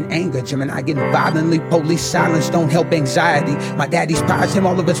 Tears and anger, Jim and I getting violently. Police silence don't help anxiety. My daddy's prized him,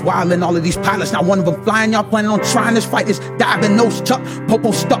 all of it's wild, and all of these pilots, not one of them flying. Y'all planning on trying this fight, this diagnose chuck.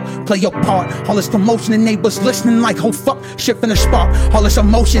 Popo stuck, play your part. All this commotion and neighbors listening like, oh fuck, shit finna spark. All this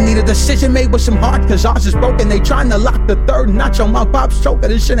emotion, need a decision made with some heart, cause ours is broken. They trying to lock the third notch on my pop's choker.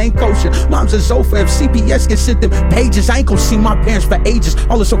 This shit ain't kosher. Mom's a Zofa, if CPS can send them pages, I ain't gon' see my parents for ages.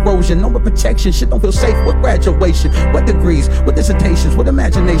 All this erosion, no more protection, shit don't feel safe with graduation. What degrees, what dissertations, what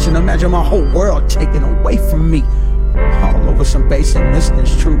imagination. Imagine my whole world taken away from me. All over some basic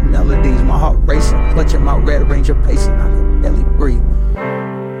mistakes, true melodies. My heart racing, clutching my Red Ranger pacing. I can barely breathe.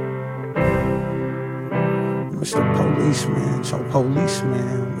 Mr. Policeman, so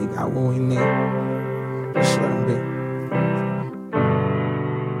policeman, we got what we need. Just let him be.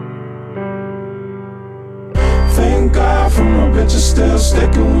 Thank God for my bitches still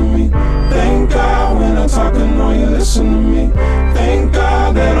sticking with me. Thank God when I talk, I know you listen to me. Thank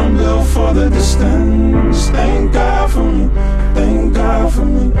God that I'm built for the distance. Thank God for me, thank God for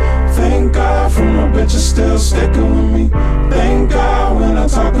me. Thank God for my bitches still sticking with me. Thank God when I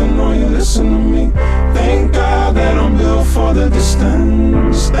talk, I know you listen to me. Thank God that I'm built for the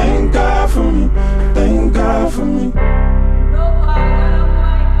distance. Thank God for me, thank God for me.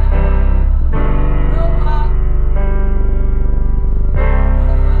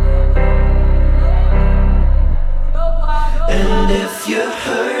 And if you're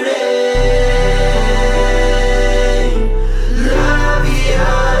hurting, love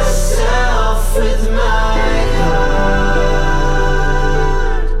yourself with my heart.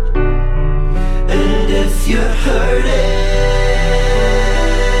 And if you're hurting,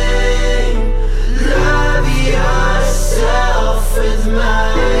 love yourself with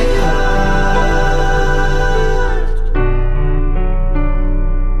my heart.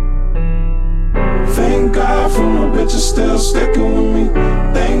 Thank God for my bitches still sticking with me.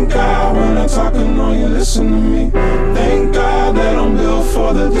 Thank God when I talk, I know you listen to me. Thank God that I'm built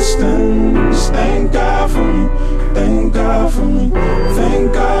for the distance. Thank God for me, thank God for me.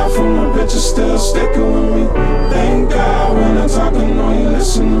 Thank God for my bitches still sticking with me. Thank God when I talk, I know you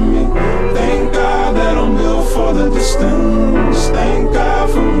listen to me. Thank God that I'm built for the distance. Thank God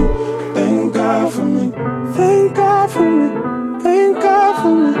for me, thank God for me. Thank God for me, thank God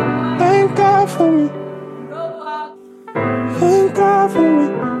for me. Thank God for me. Thank God for me,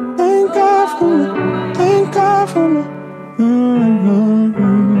 thank God for me, thank God for me.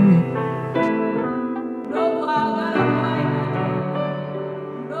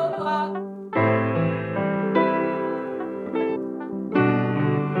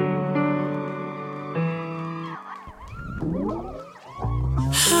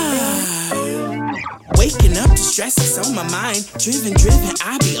 Waking up to stress is on my mind. Driven,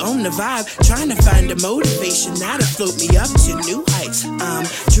 I be on the vibe. Trying to find a motivation now to float me up to new heights. I'm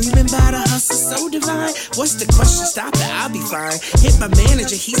dreaming about a hustle so divine. What's the question? Stop it, I'll be fine. Hit my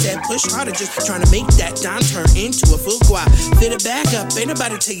manager, he said push harder. Just trying to make that dime turn into a full guap. Fit it back up, ain't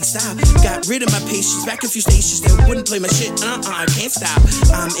nobody tell you stop. Got rid of my patience, back a few stations that wouldn't play my shit. I can't stop.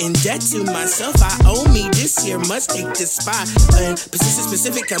 I'm in debt to myself. I owe me this year, must take this spot. And position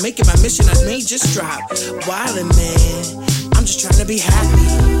specific, I'm making my mission. I may just drop. Wildin' man, I'm just trying to be happy.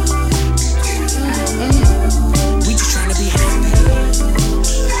 We just trying to be happy.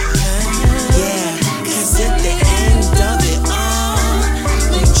 Yeah, cause at the end of it all,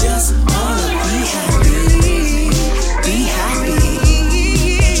 we just wanna be happy. Be happy.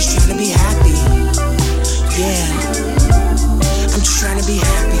 Just trying to be happy. Yeah, I'm just trying to be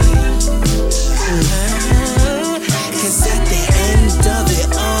happy. Cause at the end of it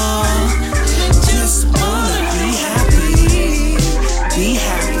all, just wanna be happy. Be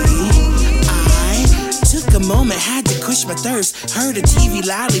happy. I took a moment, had to quench my thirst. Heard a TV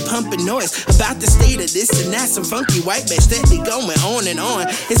loudly pumping noise about the state of this and that. Some funky white bitch steadily going on and on.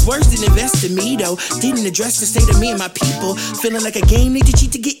 It's worse than invest in me though. Didn't address the state of me and my people. Feeling like a game, need to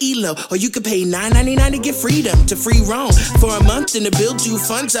cheat to get ELO. Or you could pay $9.99 to get freedom to free roam for a month and to build you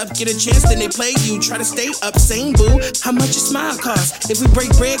funds up. Get a chance, then they play you. Try to stay up, same boo. How much a smile cost? If we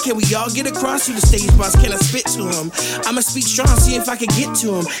break bread, can we all get across? You the stage boss, can I spit to him? I'ma speak strong, see if I can get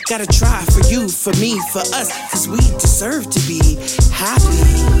to him. Gotta try for you, for me, for us, cause we deserve to be happy.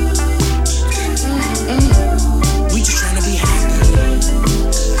 We just tryna be happy.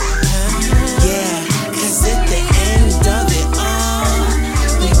 Yeah, cause at the end of it all,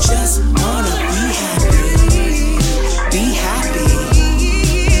 we just wanna be happy. Be happy.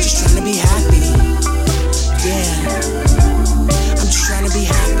 Just tryna be happy. Yeah, I'm just tryna be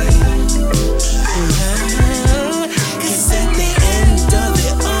happy. Cause at the end of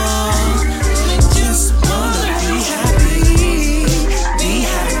it all, just wanna be happy. Be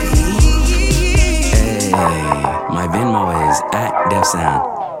happy. Hey, my Venmo is at Def Sound.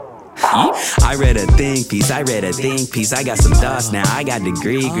 I read a think piece, I got some thoughts now, I got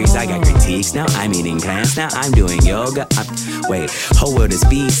degrees, I got critiques. Now I'm eating plants, now I'm doing yoga. Wait, whole world of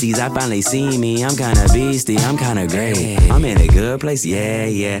species, I finally see me. I'm kinda beastie, I'm kinda great. I'm in a good place,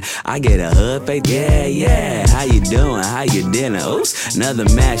 yeah. I get a hood faith, yeah. How you doing, how you dealing? Oops, another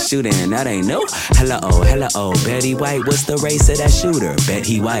mass shooting, that ain't no. Hello, Betty White, what's the race of that shooter? Bet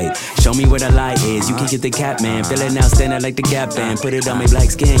he white, show me where the light is. You can get the cap, man, feeling outstanding like the Gap band. Put it on my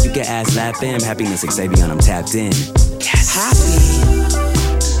black skin, you can ask Lafemmebear. Happiness, Xavier, I'm tapped in. Yes. Happy.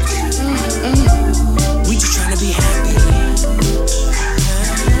 We just tryna be happy.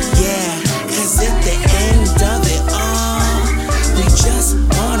 Yeah, cause at the end of it all, we just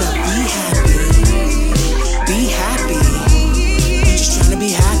wanna be happy. Be happy. We just tryna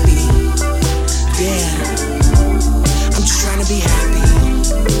be happy. Yeah, I'm just tryna be happy.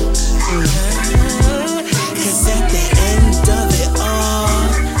 Cause at the end of it all,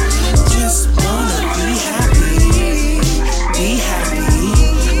 just wanna be happy. Be happy.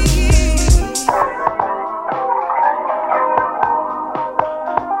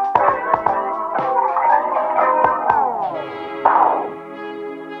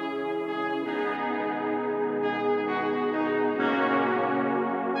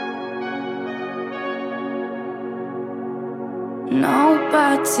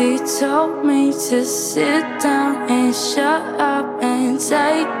 Nobody told me to sit down and shut up and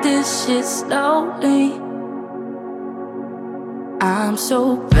take this shit slowly. I'm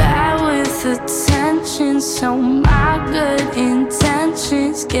so bad with attention, so my good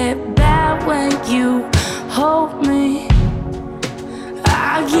intentions get bad when you hold me.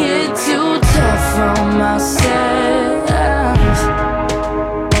 I get too tough on myself.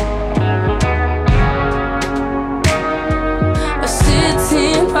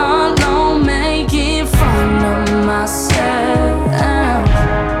 Sitting alone, making fun of myself.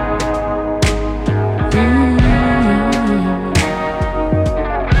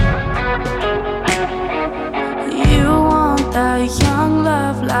 You want that young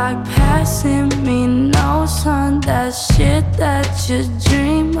love like passing me no sun, that shit that you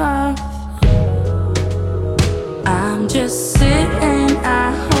dream of. I'm just sitting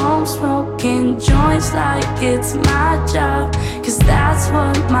at home smoking joints like it's my job, cause that's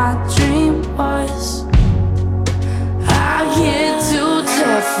what my dream was. I get too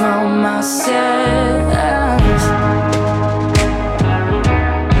tough on myself.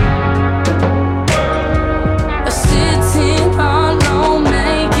 Sitting alone,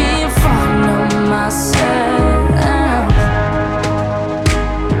 making fun of myself.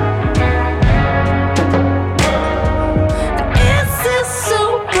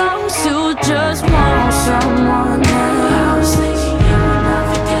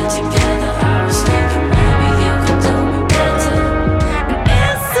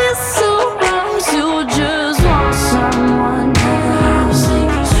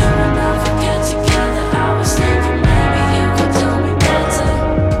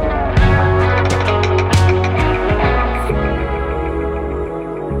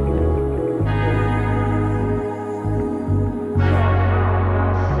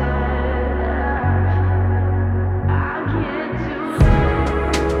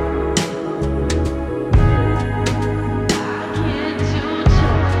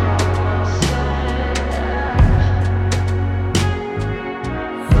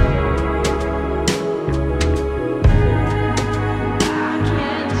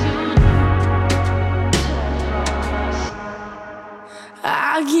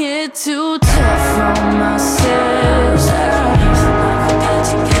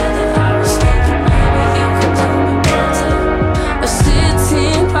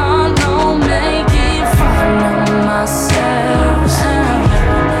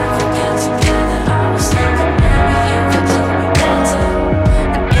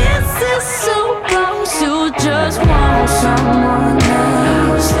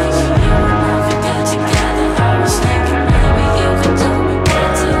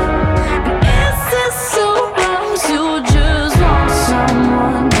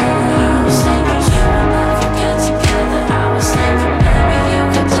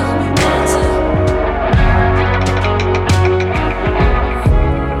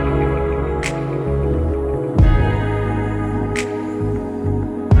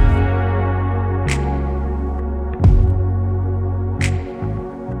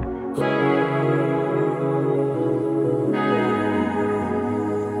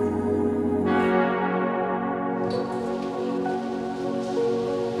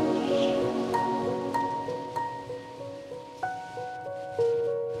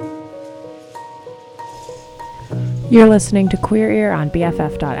 You're listening to Queer Ear on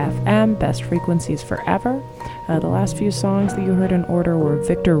BFF.FM, best frequencies forever. The last few songs that you heard in order were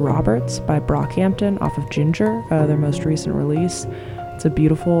Victor Roberts by Brockhampton off of Ginger, their most recent release. It's a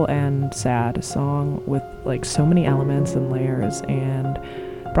beautiful and sad song with like so many elements and layers, and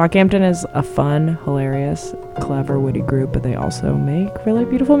Brockhampton is a fun, hilarious, clever, witty group, but they also make really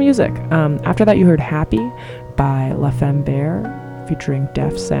beautiful music. After that you heard Happy by Lafemmebear featuring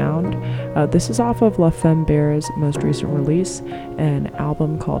Deaf Sound. This is off of Lafemmebear's most recent release, an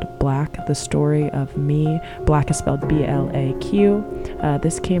album called Black, The Story of Me. Black is spelled B-L-A-Q.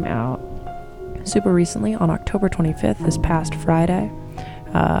 This came out super recently on October 25th, this past Friday.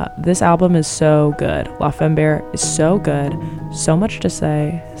 This album is so good. Lafemmebear is so good, so much to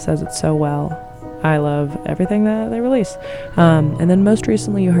say, says it so well. I love everything that they release. And then most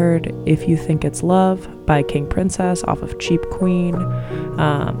recently you heard If You Think It's Love by King Princess off of Cheap Queen.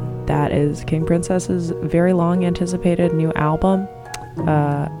 That is King Princess's very long anticipated new album.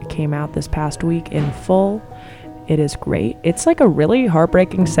 It came out this past week in full. It is great. It's like a really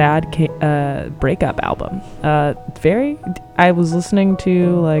heartbreaking, sad breakup album. I was listening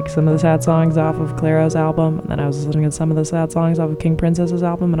to like some of the sad songs off of Clairo's album, and then I was listening to some of the sad songs off of King Princess's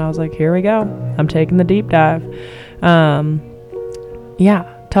album, and I was like, here we go. I'm taking the deep dive. Tough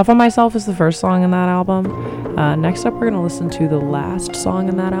on Myself is the first song in that album. Next up, we're going to listen to the last song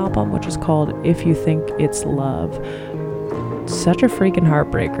in that album, which is called If You Think It's Love. Such a freaking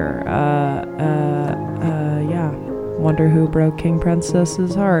heartbreaker. Wonder who broke King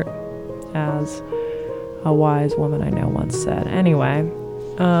Princess's heart, as a wise woman I know once said. Anyway,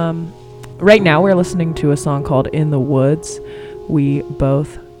 right now we're listening to a song called In the Woods. We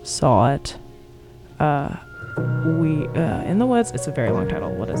both saw it. In the Woods, it's a very long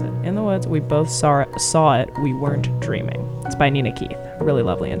title. What is it? In the Woods, we both saw it. We weren't dreaming. It's by Nina Keith. A really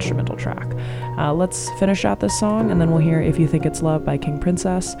lovely instrumental track. Let's finish out this song, and then we'll hear If You Think It's Love by King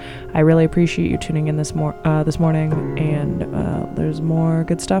Princess. I really appreciate you tuning in this morning, and there's more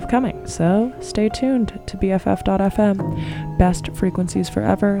good stuff coming. So stay tuned to BFF.FM. Best frequencies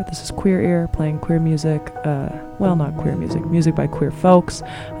forever. This is Queer Ear playing queer music. Not queer music. Music by queer folks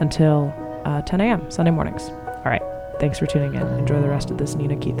until 10 a.m. Sunday mornings. All right. Thanks for tuning in. Enjoy the rest of this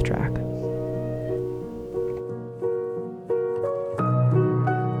Nina Keith track.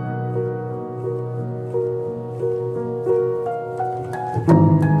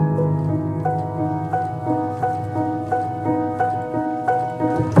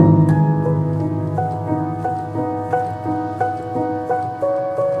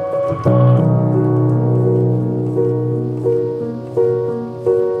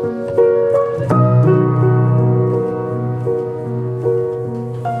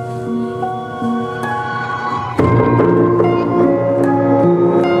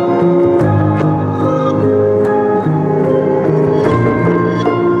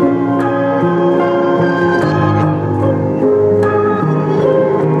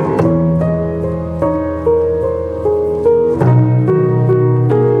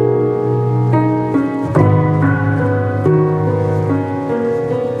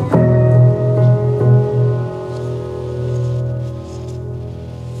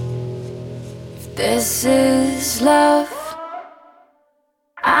 This is love.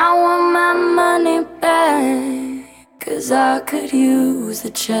 I want my money back, 'cause I could use the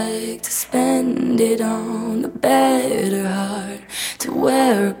check to spend it on a better heart to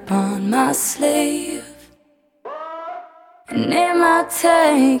wear upon my sleeve. And it might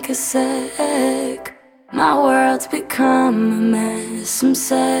take a sec, my world's become a mess. I'm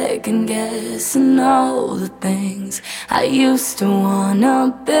second guessing all the things I used to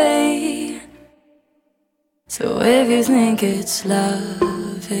wanna be. So if you think it's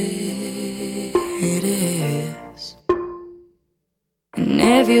love, it is. And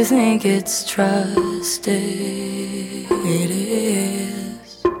if you think it's trust, it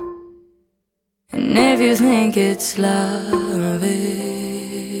is. And if you think it's love,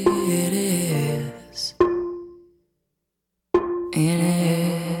 it is. It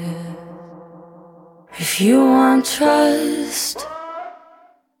is. If you want trust,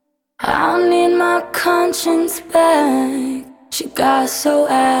 I'll need my conscience back. She got so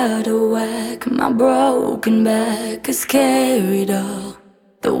out of whack. My broken back has carried all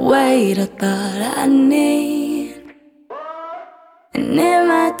the weight I thought I need. And it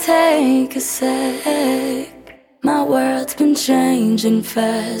might take a sec, my world's been changing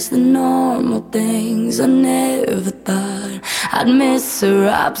fast. The normal things I never thought I'd miss are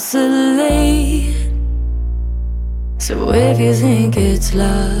obsolete. So if you think it's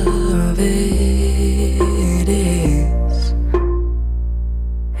love, it is.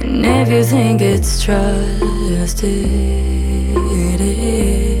 And if you think it's trust, it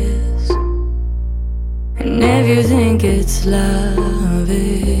is. And if you think it's love,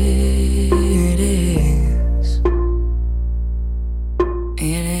 it is.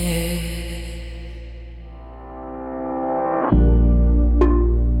 It is.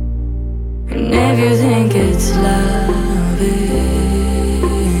 And if you think it's love,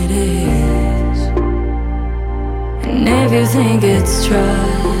 it is. And if you think it's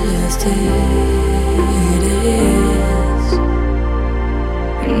trust, it is.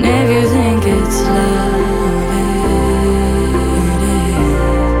 And if you think it's love, it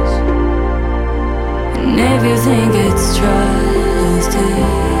is. And if you think it's trust,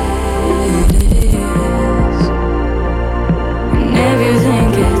 it is. And if you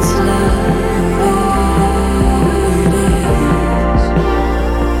think it's love, it is.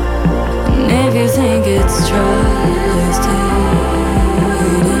 And if you think it's trust, it is.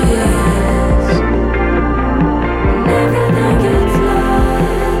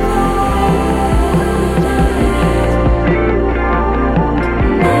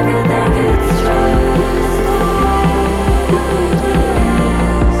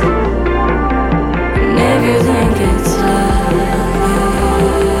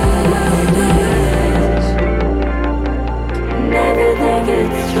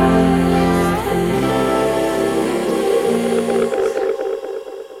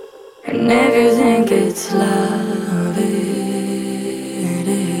 And if you think it's love, it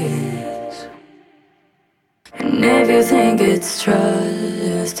is. And if you think it's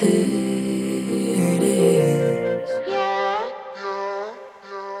trust, it is.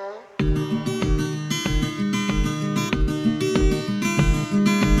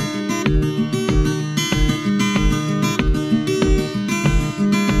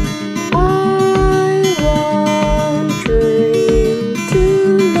 I won't dream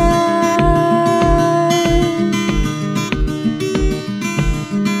tonight.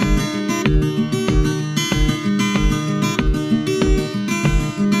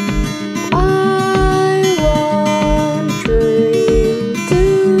 I won't dream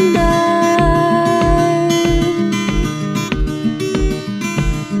tonight.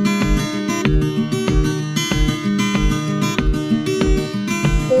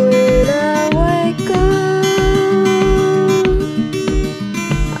 When I wake up,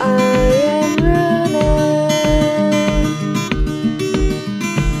 I am running,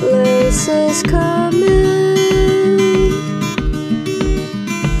 laces coming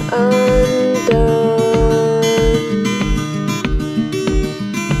undone.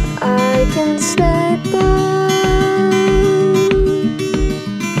 I can stay, but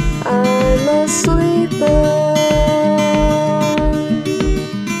I'm a sleeper.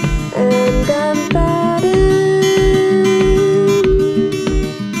 And I'm batting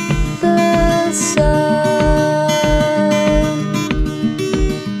the sun.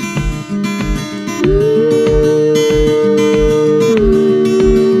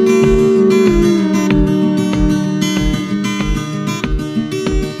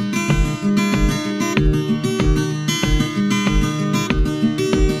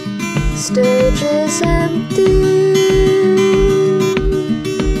 Stage is empty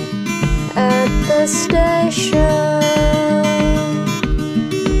at the station.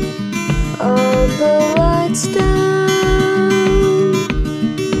 All the lights down,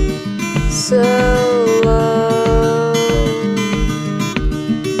 so low,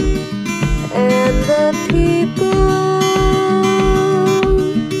 and the people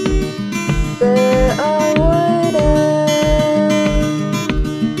they are waiting.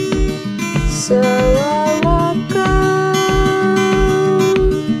 So I walk out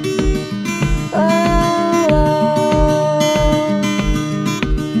alone.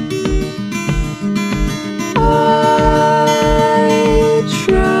 I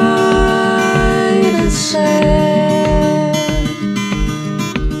try to say,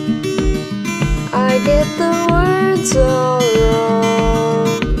 I get the words all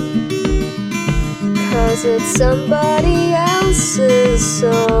wrong, 'cause it's somebody else's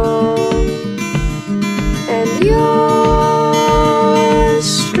song. And you're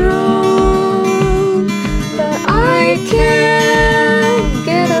strong, but I can't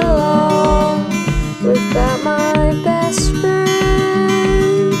get along without my best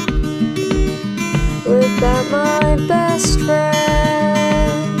friend, without my best friend.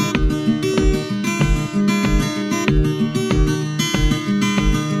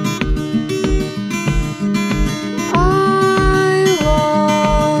 I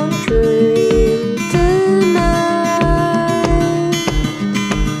won't dream tonight.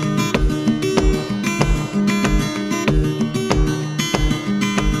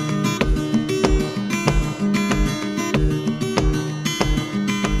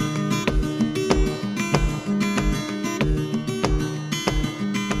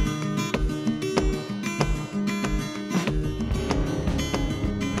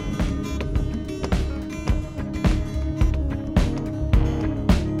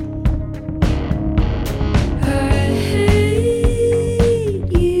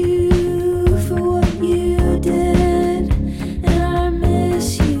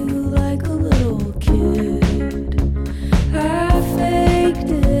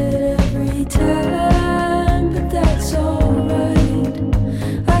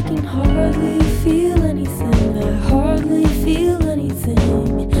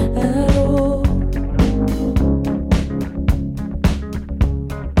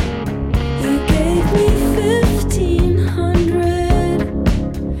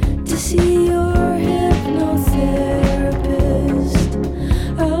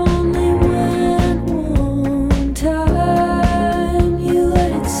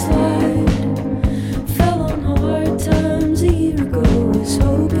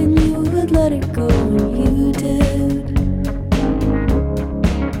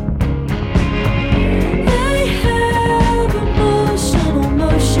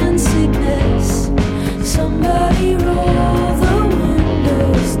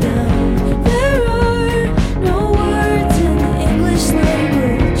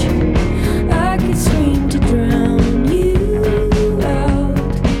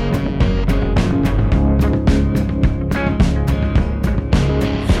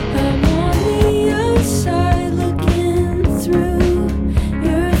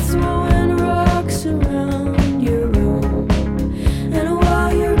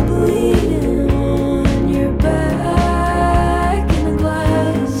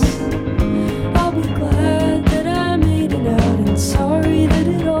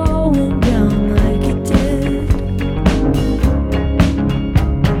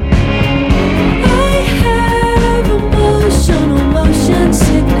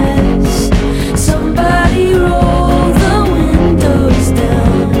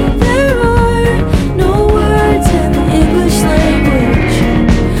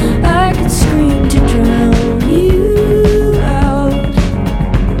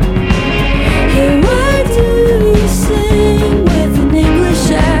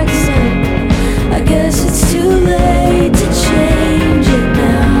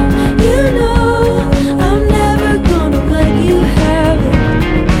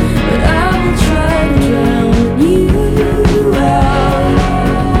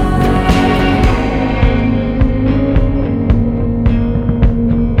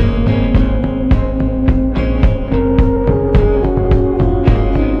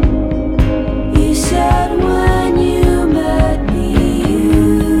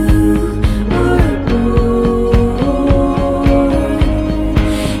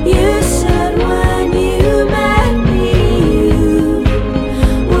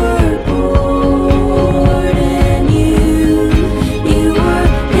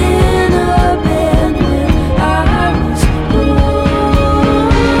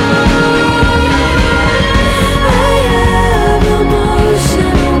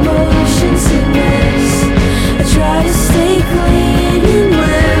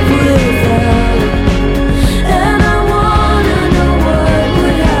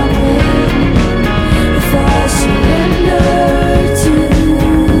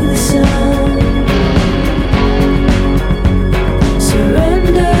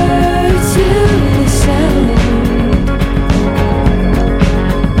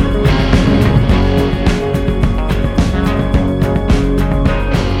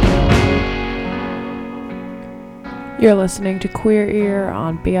 You're listening to Queer Ear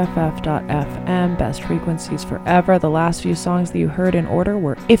on BFF.FM, best frequencies forever. The last few songs that you heard in order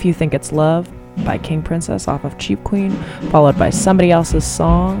were If You Think It's Love by King Princess off of Cheap Queen, followed by Somebody Else's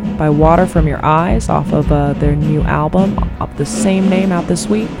Song by Water From Your Eyes off of their new album of the same name out this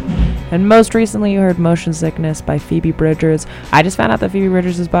week. And most recently you heard Motion Sickness by Phoebe Bridgers. I just found out that Phoebe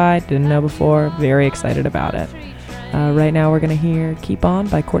Bridgers is bi, didn't know before, very excited about it. Right now we're going to hear Keep On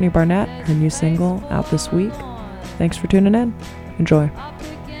by Courtney Barnett, her new single out this week. Thanks for tuning in. Enjoy.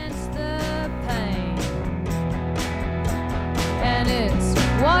 And it's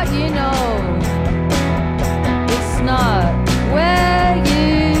what you know. It's not where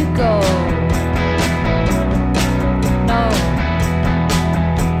you go. No.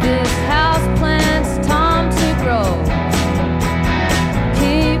 This house plant's time to grow.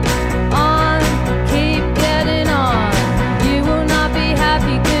 Keep on, keep getting on. You will not be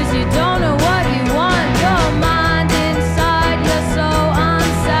happy 'cause you don't know what you want. Your mind inside, you're so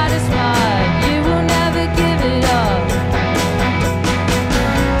unsatisfied. You will never give it up.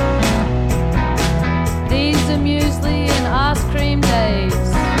 These are muesli and ice cream days.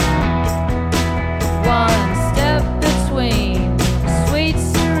 One step between sweet,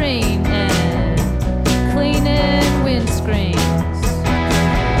 serene and cleaning windscreens.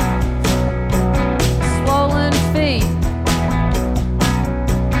 Swollen feet.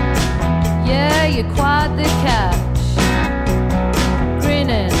 Yeah, you're quite the catch.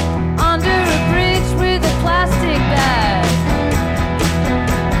 Grinning under a bridge with a plastic bag.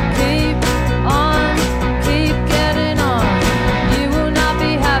 Keep on, keep getting on. You will not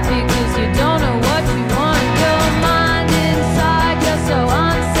be happy 'cause you don't know what you want. Your mind inside, you're so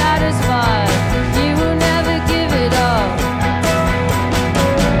unsatisfied. You will never give it up.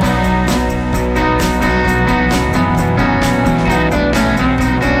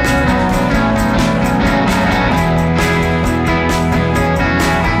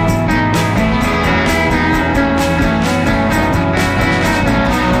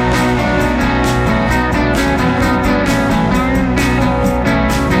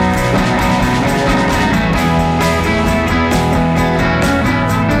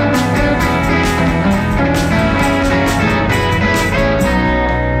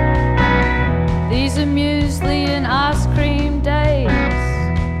 These are muesli and ice cream days.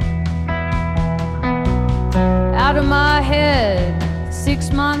 Out of my head,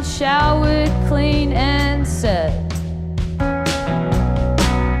 6 months showered, clean and set.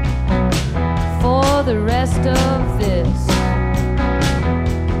 For the rest of this,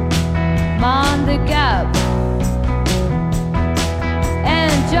 mind the gap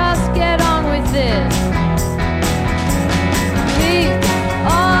and just get on with it. Keep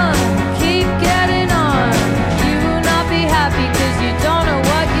on, keep getting on. You will not be happy 'cause you don't know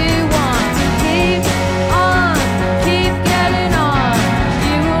what you want. Keep on, keep getting on.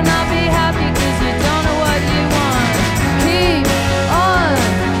 You will not be happy 'cause you don't know what you want. Keep on,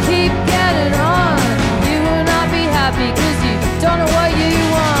 keep getting on. You will not be happy 'cause you don't know what you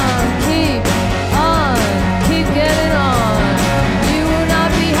want. Keep on, keep getting on. You will not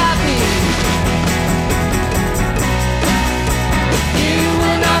be happy. You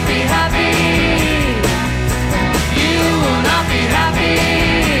will not be happy. You will not be happy.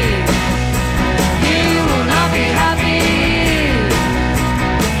 You will not be happy. You will not be happy.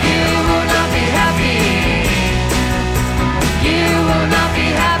 You will not be happy. You will not be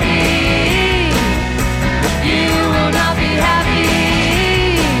happy.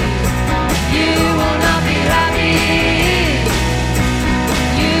 You will not be happy.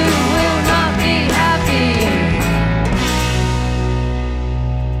 You will not be happy.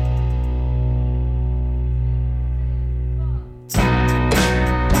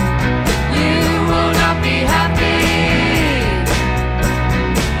 You will not be happy.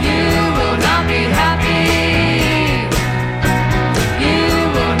 You will not be happy. You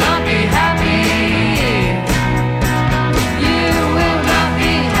will not be happy. You will not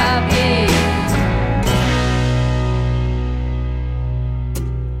be happy.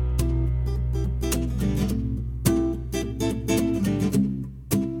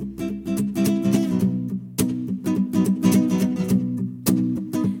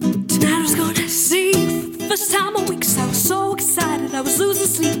 Tonight I was gonna see you for the first time in weeks. I was so excited, I was losing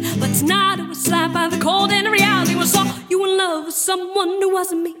sleep. But tonight I was slapped by the cold and the reality was all you in love with someone who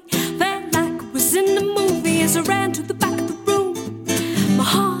wasn't me. Felt like I was in the movie as I ran to the back of the room. My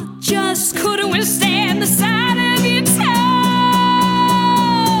heart just couldn't withstand the sight of your touch.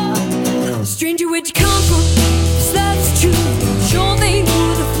 Stranger, where'd you come from? 'Cause that's true. Sure they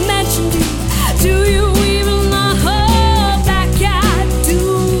would have mentioned you. Do you even know like I do?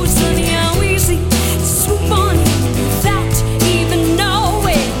 It's funny how easy to swoop on you.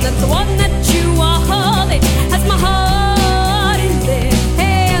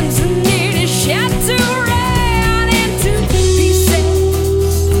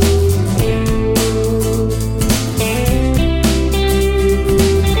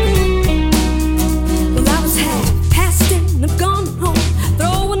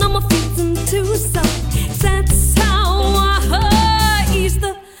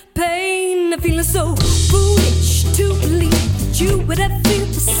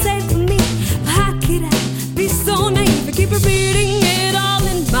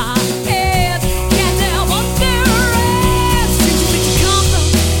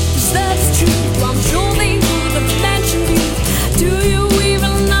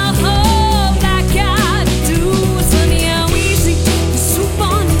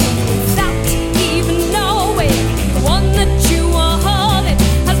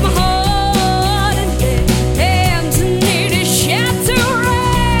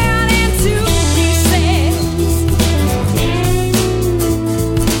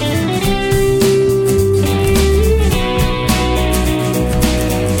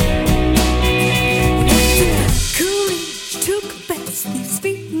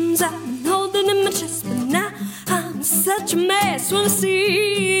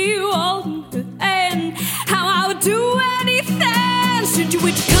 you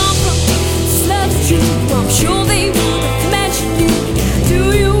where'd you come from? This love's true. I'm sure they would have mentioned you. Do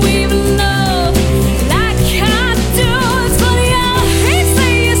you even love like I do? It's funny how they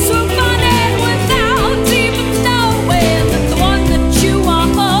say you're so funny without even knowing that the one that you are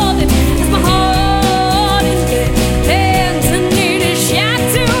holding is my heart in your hands and need a shot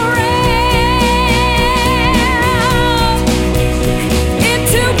to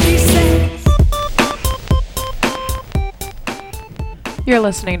into pieces. You're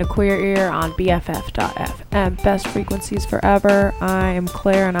listening to Queer Ear on BFF.FM, Best Frequencies Forever. I am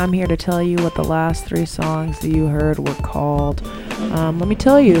Claire, and I'm here to tell you what the last 3 songs that you heard were called. Let me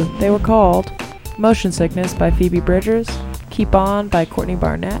tell you, they were called Motion Sickness by Phoebe Bridgers, Keep On by Courtney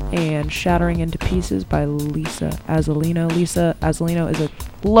Barnett, and Shattering Into Pieces by Lisa Azzolino. Lisa Azzolino is a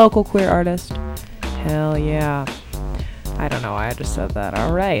local queer artist. Hell yeah. I don't know why I just said that.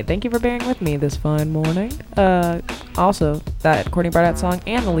 Alright, thank you for bearing with me this fine morning. Also, that Courtney Barnett song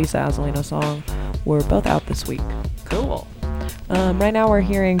and the Lisa Azzolino song were both out this week. Cool. Right now we're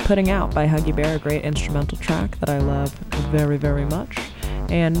hearing Putting Out by Huggy Bear, a great instrumental track that I love very, very much.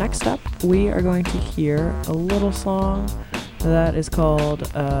 And next up, we are going to hear a little song that is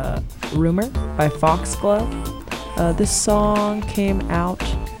called Rumor by Foxglove. This song came out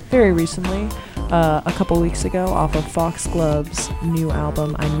very recently, a couple weeks ago, off of Foxglove's new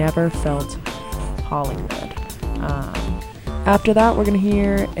album, I Never Felt Hollywood. After that, we're gonna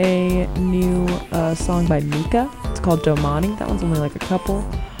hear a new song by Mika. It's called Domani. That one's only like a couple,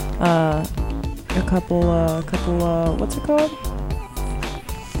 what's it called?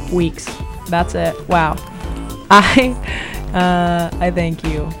 Weeks. That's it. Wow. I thank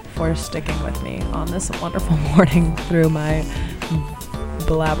you for sticking with me on this wonderful morning through my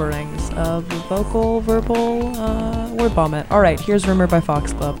blabberings of verbal word vomit. Alright, here's Rumor by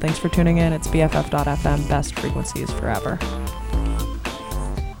Foxglove. Thanks for tuning in. It's BFF.FM, Best Frequencies Forever.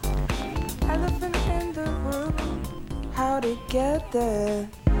 Elephant in the room, how'd it get there?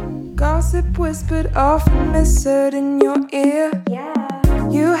 Gossip whispered off and misheard in your ear. Yeah.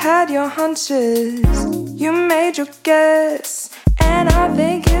 You had your hunches, you made your guess, and I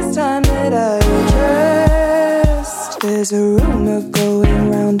think it's time that I addressed. There's a rumor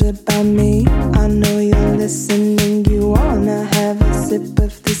going round about me. I know you're listening, you wanna have a sip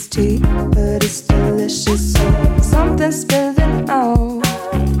of this tea, but it's delicious, so something's spilling out.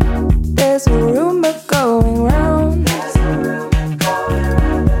 There's a rumor going round.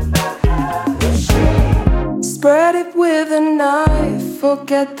 Spread it with a knife,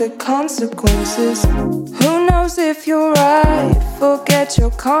 forget the consequences. Who knows if you're right, forget your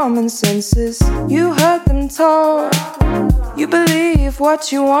common senses. You heard them talk, you believe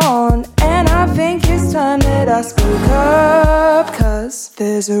what you want, and I think it's time that I spoke up. Cause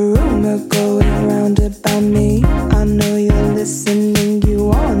there's a rumor going round about me. I know you're listening, you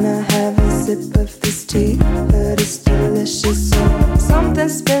wanna have a sip of this tea, but it's delicious, so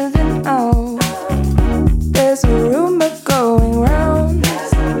something's spilling out. There's a rumor going round.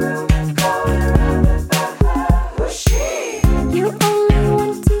 You only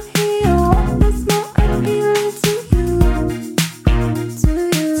want to hear what is more appealing to you.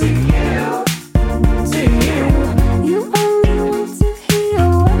 You only want to hear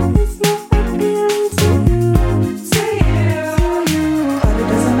what is more appealing to you. But it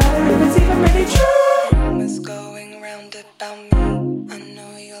doesn't matter if it's even really true. Rumors going round about me. I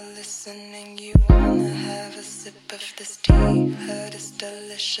know you're listening. You wanna have a sip of this tea. Heard it's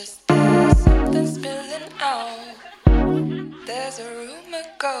delicious. There's something spilling out. There's a rumor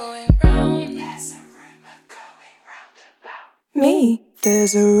going round. There's a rumor going round about me.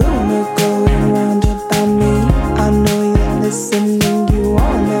 There's a rumor going round about me. I know you're listening. You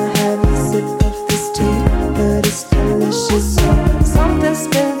wanna have a sip of this tea, but it's delicious. So something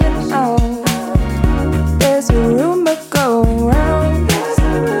spilling out. There's a rumor going round. There's a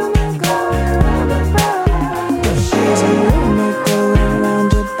rumor going round about me. There's a rumor going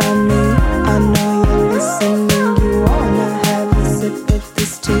round about me. I know you're listening. You wanna have a sip of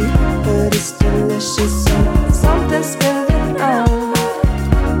this tea, but it's delicious. So something spilling out.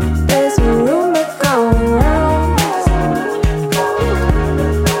 There's a rumor going round.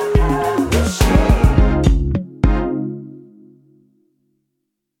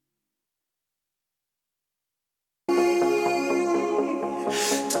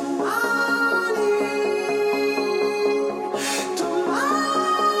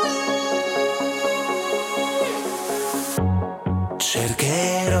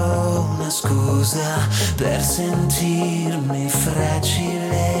 Cercherò una scusa per sentirmi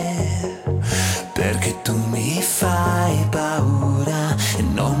fragile, perché tu mi fai paura e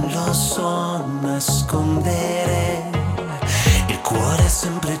non lo so nascondere. Il cuore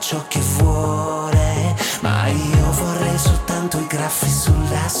ciò che vuole, ma io vorrei soltanto i graffi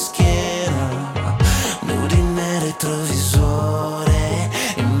sulla schiena, nudi nel retrovisore,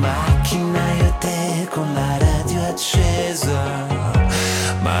 in macchina io e te con la radio accesa,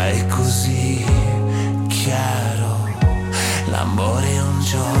 ma è così chiaro, l'amore è un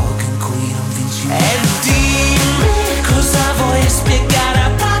gioco in cui non vinci mai. E dimmi cosa vuoi spiegare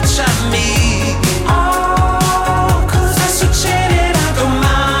a faccia mia, oh, cosa succederà domani,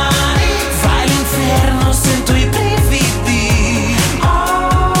 vai all'inferno, sento i brividi,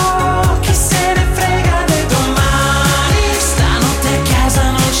 oh, chi se ne frega di domani, stanotte a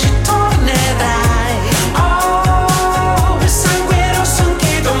casa non ci tornerai, oh, il sangue rosso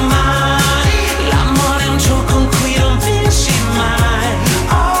anche domani, l'amore è un gioco in cui non vinci mai,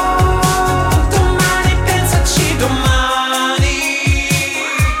 oh, domani pensaci domani.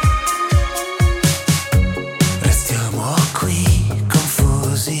 Restiamo qui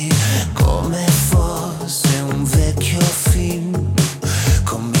confusi come fosse un vecchio film,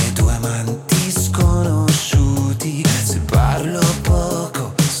 come due amanti sconosciuti, se parlo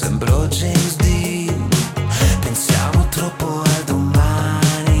poco sembro James Dean, pensiamo troppo a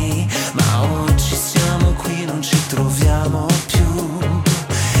domani, ma oggi siamo qui, non ci troviamo più,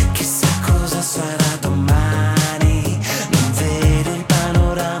 chissà cosa sarà domani, non vedo il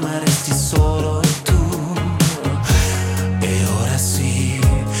panorama, resti solo tu, e ora sì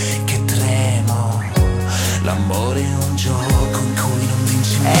che tremo, l'amore è un gioco in cui non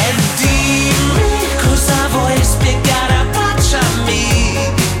vinci mai. E dimmi cosa vuoi spiegare a faccia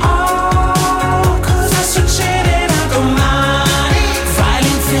mia, oh, cosa succederà domani, vai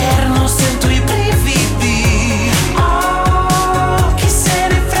all'inferno, sento i brividi, oh, chi se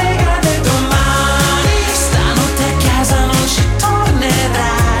ne frega di domani, stanotte a casa non ci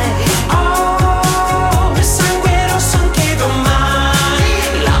tornerai, oh, il sangue rosso anche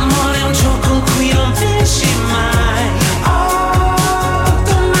domani, l'amore è un gioco in cui non vinci mai, oh,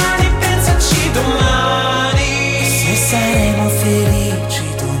 domani pensaci domani, se saremo felici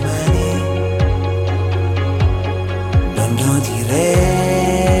domani, non lo diremo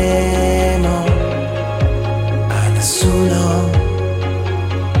a nessuno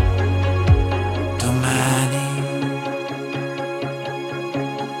domani.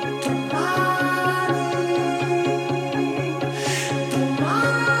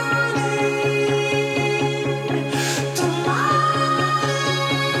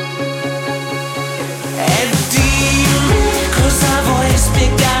 E dimmi cosa vuoi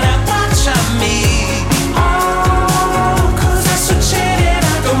spiegare a faccia mia, oh, cosa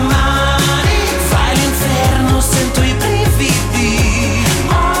succederà domani, vai all'inferno, sento i brividi,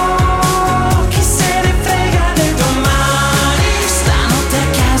 oh, chi se ne frega di domani, stanotte a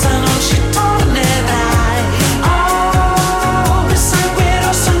casa non ci tornerai, oh, il sangue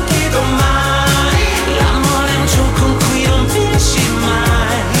rosso anche domani, l'amore è un gioco in cui non vinci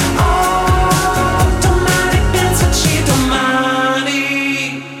mai, oh, domani pensaci domani.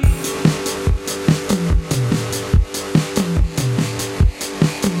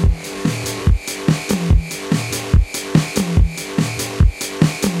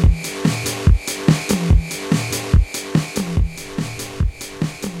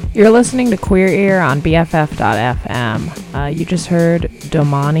 You're listening to Queer Ear on BFF.fm. You just heard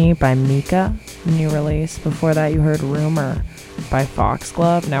Domani by Mika, new release. Before that, you heard Rumor by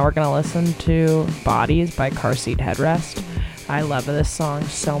Foxglove. Now we're going to listen to Bodies by Car Seat Headrest. I love this song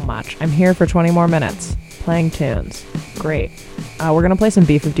so much. I'm here for 20 more minutes playing tunes. Great. We're going to play some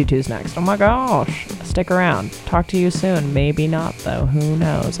B-52s next. Oh my gosh. Stick around. Talk to you soon. Maybe not, though. Who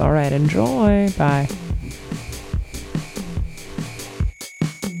knows? All right. Enjoy. Bye.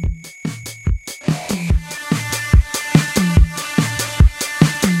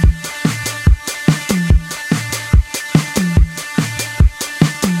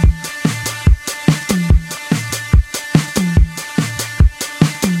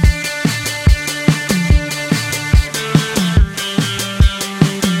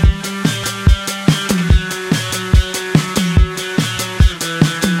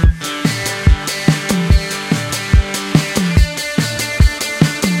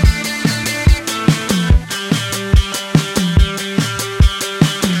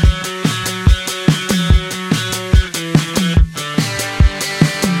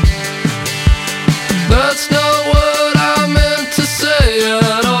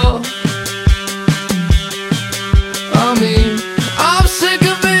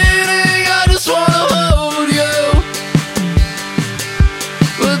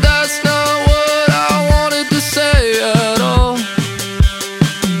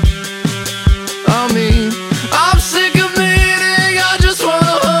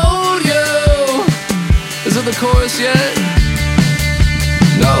 chorus yet?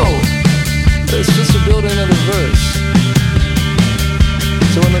 No, it's just a building of the verse.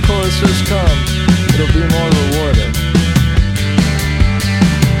 So when the chorus does come, it'll be more rewarding.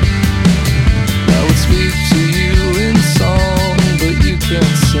 I would speak to you in song, but you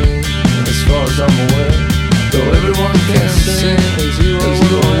can't sing, as far as I'm aware. Though everyone can sing, as you are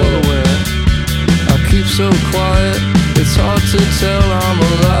well aware. I keep so quiet, it's hard to tell I'm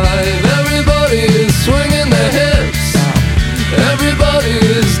alive. Everybody is swinging their hips. Everybody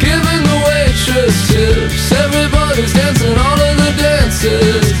is giving the waitress tips. Everybody's dancing all of the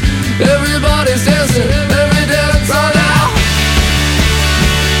dances. Everybody's dancing every dance right now.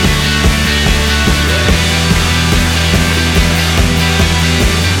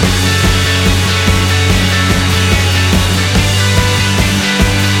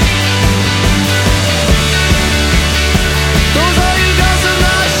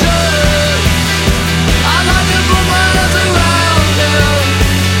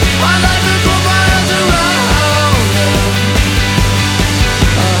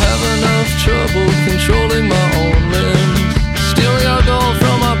 Controlling my own limbs, stealing alcohol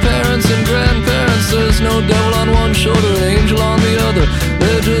from my parents and grandparents. There's no devil on one shoulder, an angel on the other.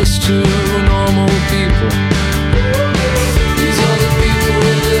 They're just two normal people. These are the people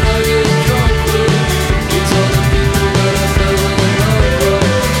that I get drunk with. These are the people that I fell in love with.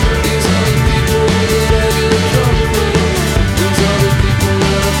 These are the people that I get drunk with. These are the people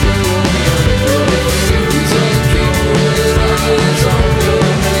that I fell in love with. These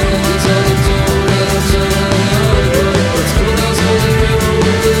are the people that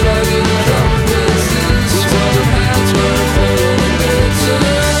I get drunk with. These are the people.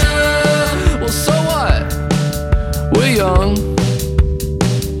 Well, so what? We're young.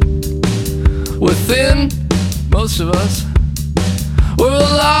 We're thin, most of us. We're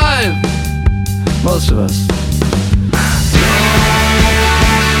alive, most of us.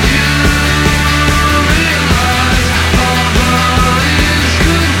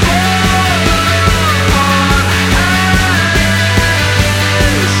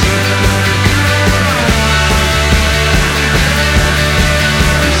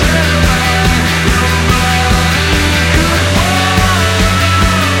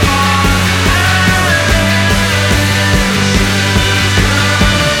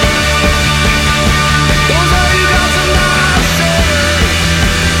 Those are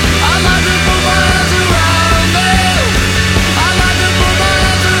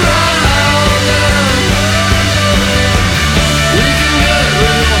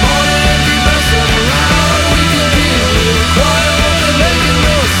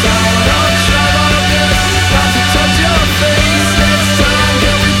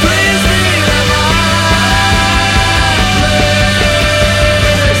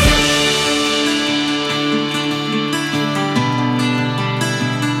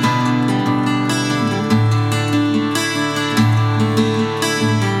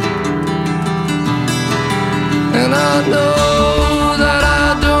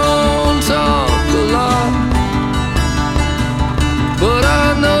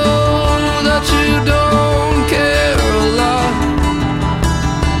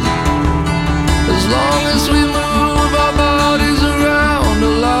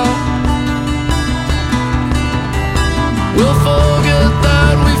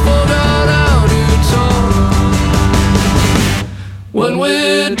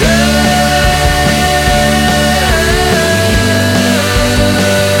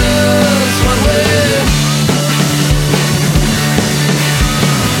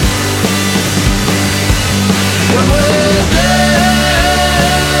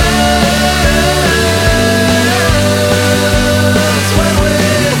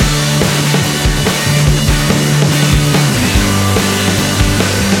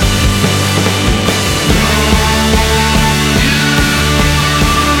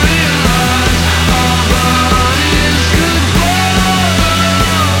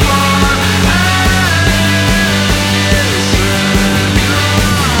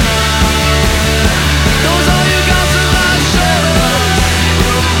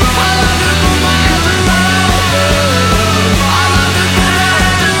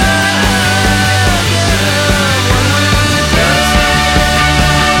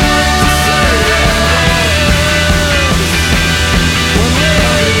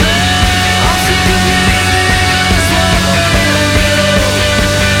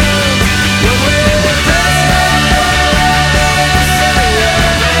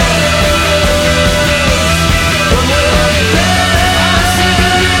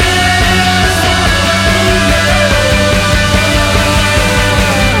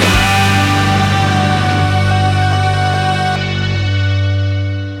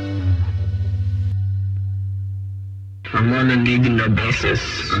need no basis.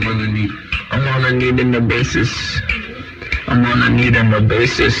 I'm on a need no basis. I'm on a need no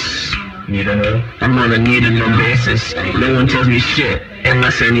basis. I'm on a need no basis. No one tells me shit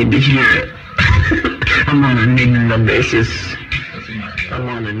unless I need to hear it. I'm on a need no basis. I'm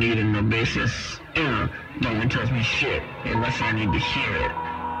on a need no basis. No one tells me shit unless I need to hear it.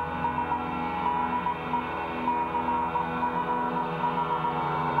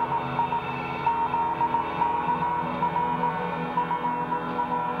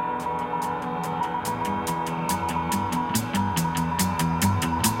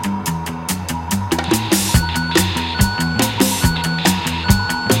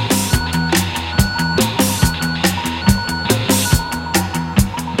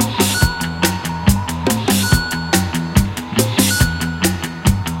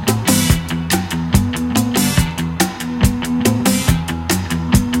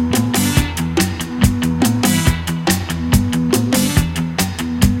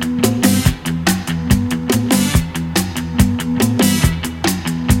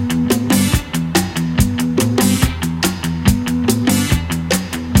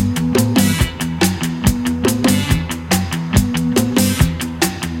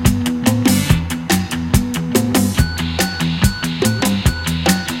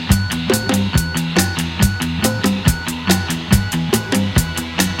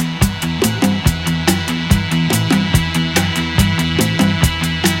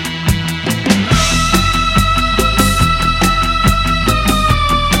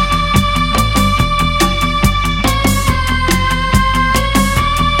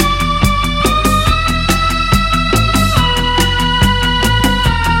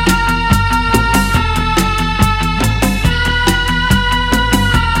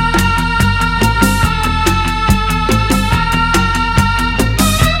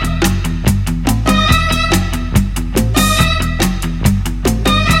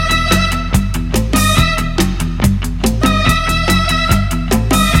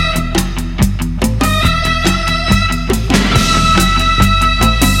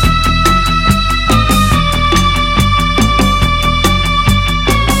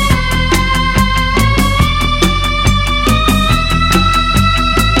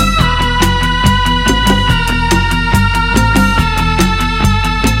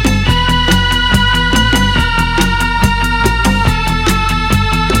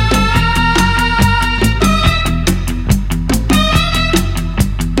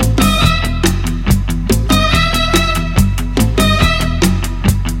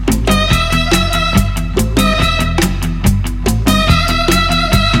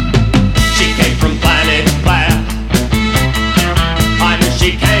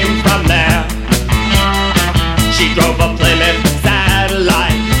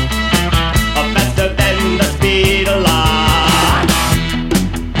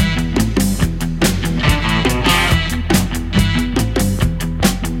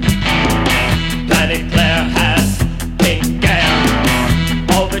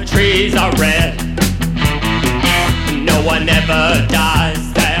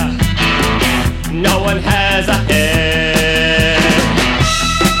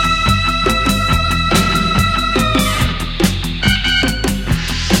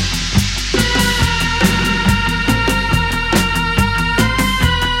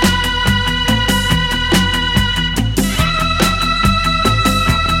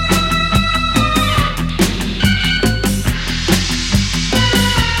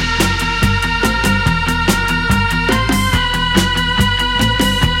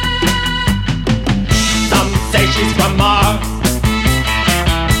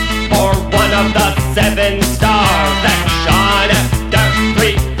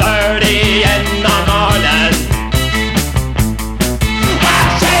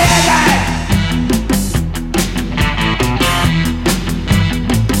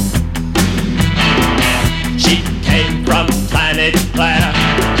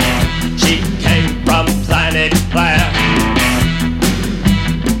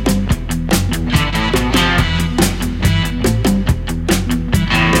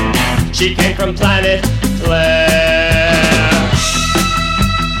 She came from planet Claire.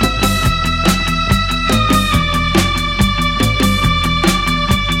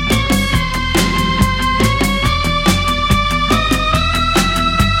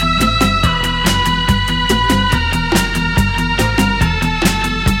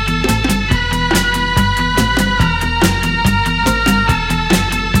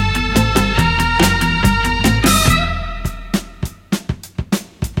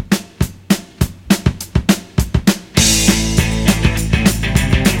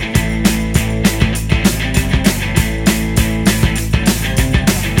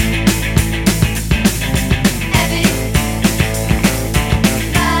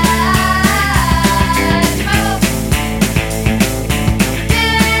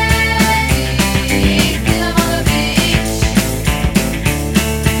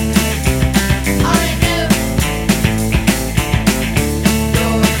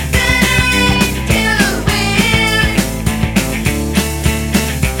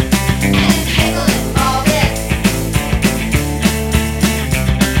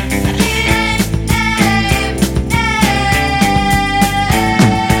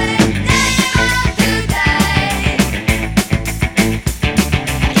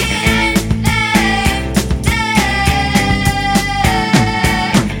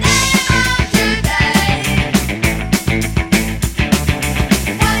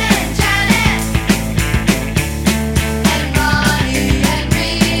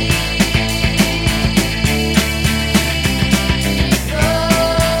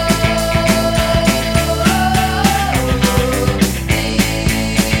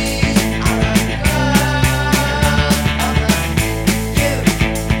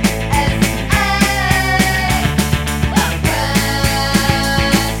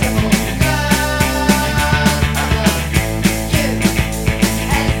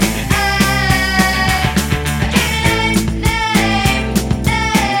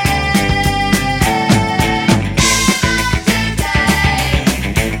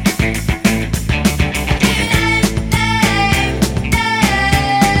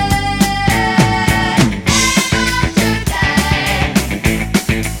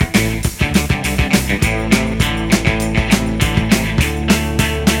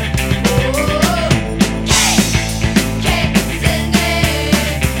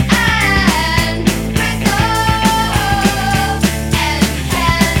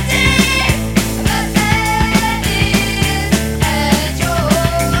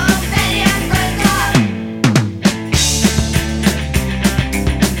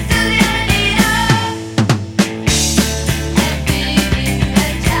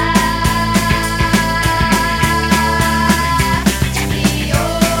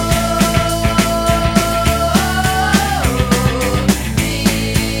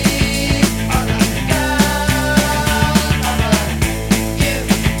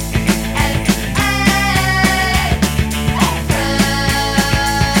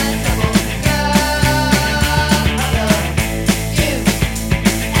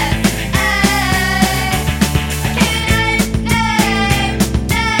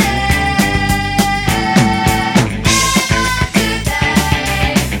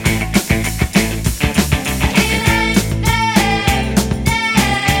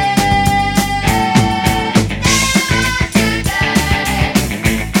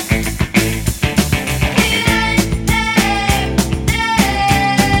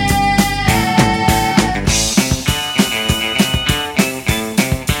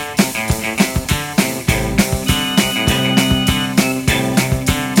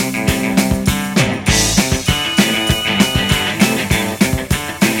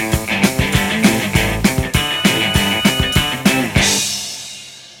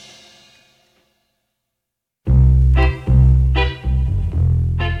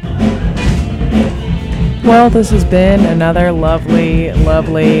 Well, this has been another lovely,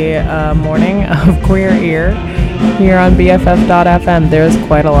 lovely morning of Queer Ear here on BFF.FM. There's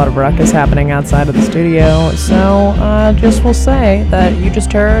quite a lot of ruckus happening outside of the studio, so just will say that you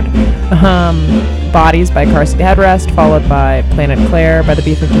just heard Bodies by Car Seat Headrest, followed by Planet Claire by the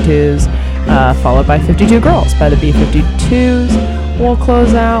B-52s, followed by 52 Girls by the B-52s. We'll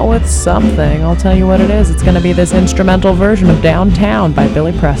close out with something. I'll tell you what it is. It's going to be this instrumental version of Downtown by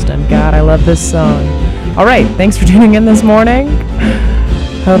Billy Preston. God, I love this song. All right, thanks for tuning in this morning.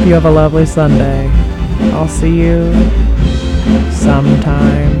 Hope you have a lovely Sunday. I'll see you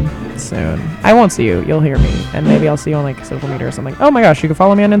sometime soon. I won't see you. You'll hear me. And maybe I'll see you on like social media or something. Oh my gosh, you can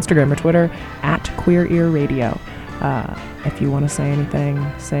follow me on Instagram or Twitter at Queer Ear Radio. If you want to say anything,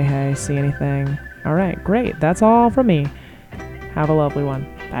 say hey, see anything. All right, great. That's all from me. Have a lovely one.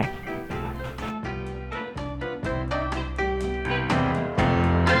 Bye.